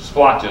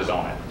splotches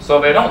on it.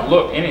 So they don't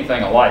look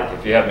anything alike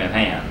if you have them in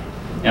hand.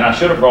 And I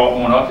should have brought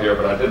one up here,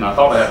 but I didn't. I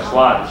thought I had a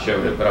slide that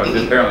showed it, but I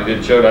apparently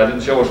didn't show it. I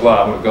didn't show a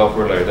slide with a Gulf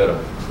fritillary, did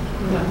I?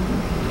 No.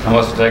 I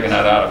must have taken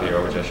that out of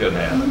here, which I shouldn't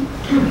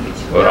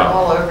have. We're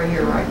all over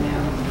here right now.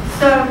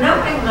 So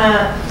knowing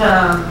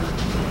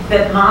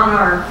that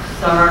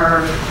monarchs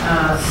are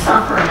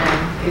suffering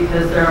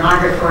because they're a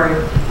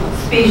migratory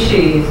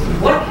species,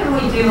 what can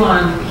we do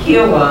on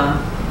Kiawah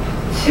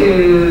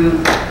to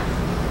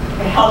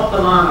help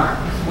the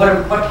monarchs?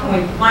 What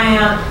can we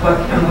plant? What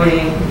can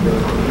we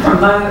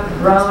promote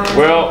growing?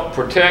 Well,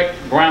 protect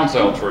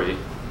groundsel tree,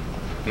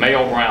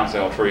 male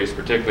groundsel trees,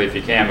 particularly if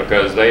you can,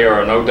 because they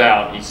are no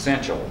doubt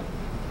essential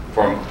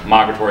for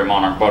migratory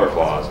monarch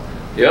butterflies.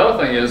 The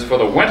other thing is, for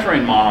the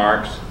wintering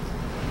monarchs,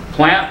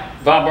 plant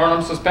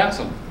Viburnum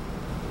suspensum.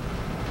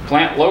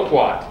 Plant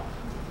loquat.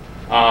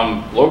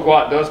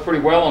 Loquat does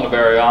pretty well on the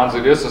baryons.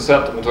 It is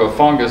susceptible to a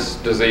fungus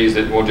disease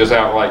that will just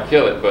outright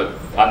kill it, but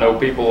I know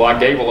people, I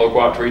gave a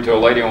loquat tree to a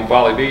lady on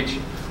Folly Beach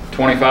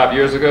 25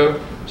 years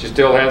ago. She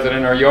still has it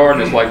in her yard,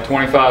 and it's like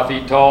 25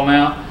 feet tall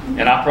now,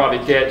 and I probably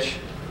catch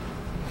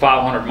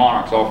 500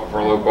 monarchs off of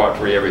her loquat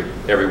tree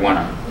every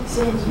winter.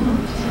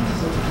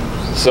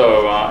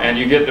 So, and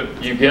you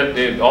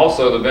get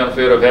also the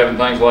benefit of having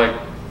things like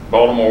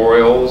Baltimore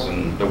Orioles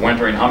and the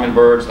wintering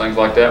hummingbirds, things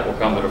like that will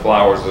come to the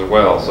flowers as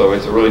well. So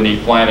it's a really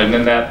neat plant. And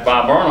then that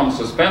Viburnum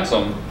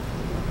suspensum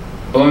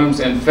blooms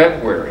in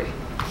February.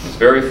 It's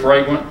very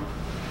fragrant.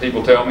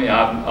 People tell me,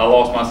 I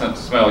lost my sense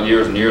of smell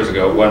years and years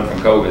ago. It wasn't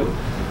from COVID,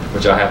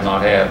 which I have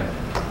not had.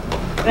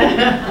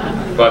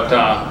 But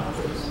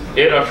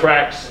it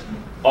attracts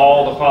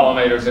all the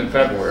pollinators in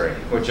February,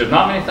 which there's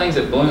not many things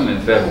that bloom in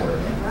February.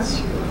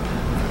 So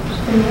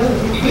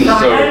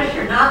I notice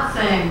you're not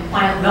saying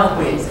plant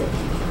milkweeds.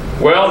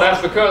 Well,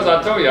 that's because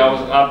I told you,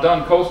 I've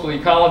done coastal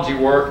ecology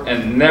work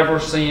and never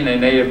seen a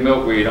native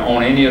milkweed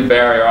on any of the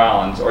barrier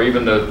islands or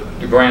even the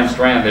Grand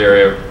Strand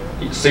area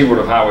seaward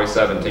of Highway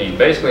 17.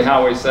 Basically,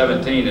 Highway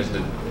 17 is the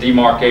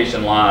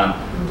demarcation line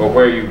for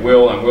where you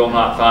will and will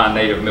not find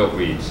native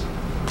milkweeds.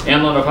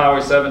 Inland of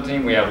Highway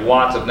 17, we have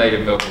lots of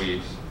native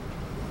milkweeds.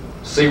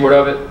 Seaward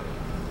of it,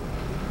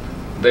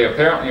 they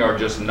apparently are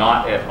just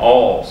not at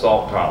all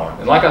salt tolerant.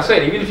 And like I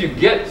said, even if you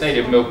get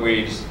native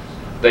milkweeds,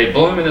 they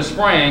bloom in the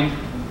spring.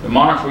 The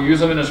monarchs will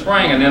use them in the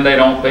spring, and then they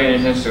don't pay any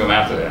attention to them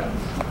after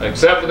that.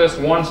 Except for this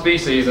one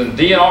species, and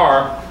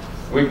DNR,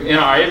 in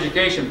our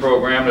education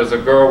program, there's a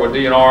girl with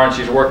DNR, and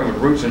she's working with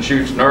Roots and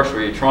Shoots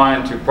Nursery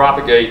trying to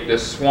propagate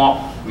this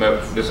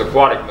this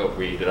aquatic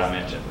milkweed that I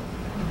mentioned.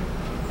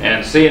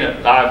 And seeing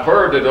it, I've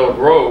heard that it'll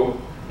grow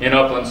in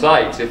upland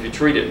sites if you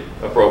treat it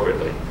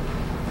appropriately.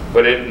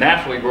 But it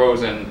naturally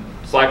grows in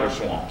cypress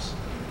swamps.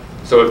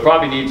 So it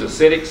probably needs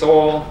acidic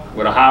soil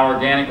with a high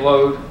organic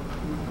load.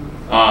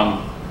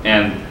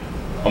 And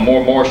a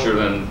more moisture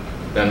than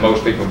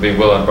most people would be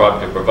willing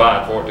probably to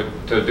provide for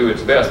it to do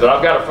its best. But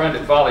I've got a friend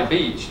at Folly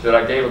Beach that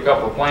I gave a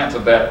couple of plants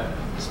of that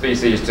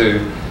species to.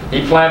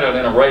 He planted it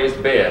in a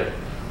raised bed,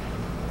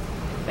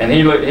 and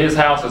his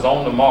house is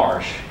on the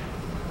marsh,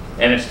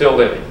 and it's still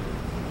living.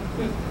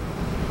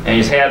 And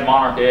he's had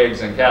monarch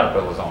eggs and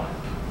caterpillars on it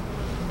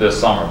this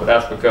summer, but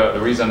that's because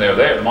the reason they're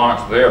there, the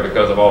monarchs are there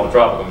because of all the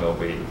tropical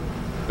milkweed.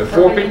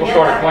 Before people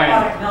started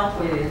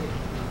planting.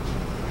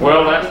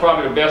 Well, that's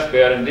probably the best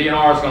bet, and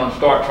DNR is going to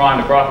start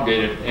trying to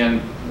propagate it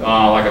in,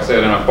 like I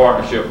said, in a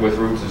partnership with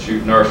Roots and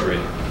Shoot Nursery.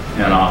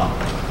 And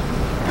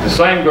the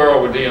same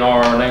girl with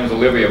DNR, her name is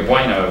Olivia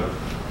Bueno.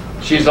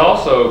 She's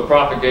also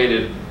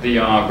propagated the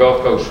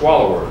Gulf Coast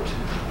swallowwort,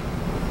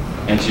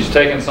 and she's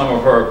taken some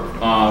of her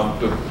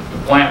the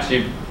plants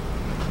she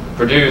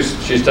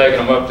produced. She's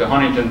taken them up to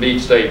Huntington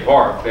Beach State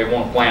Park. They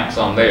want to plant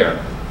some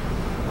there,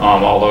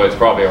 although it's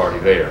probably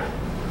already there.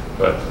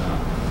 But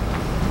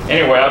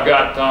anyway, I've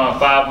got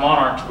 5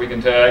 monarchs we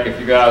can tag if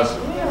you guys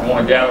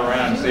want to gather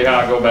around and see how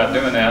I go about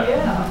doing that.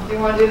 Yeah. Do you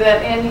want to do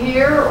that in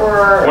here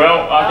or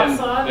Well, I can,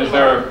 outside? is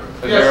there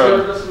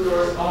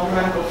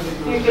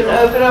You can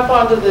open up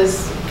onto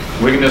this.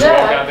 we can just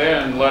walk out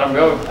there and let them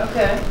go.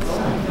 Okay.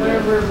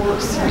 Whatever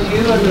works for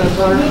you and the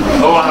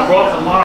butterfly. Oh, I brought some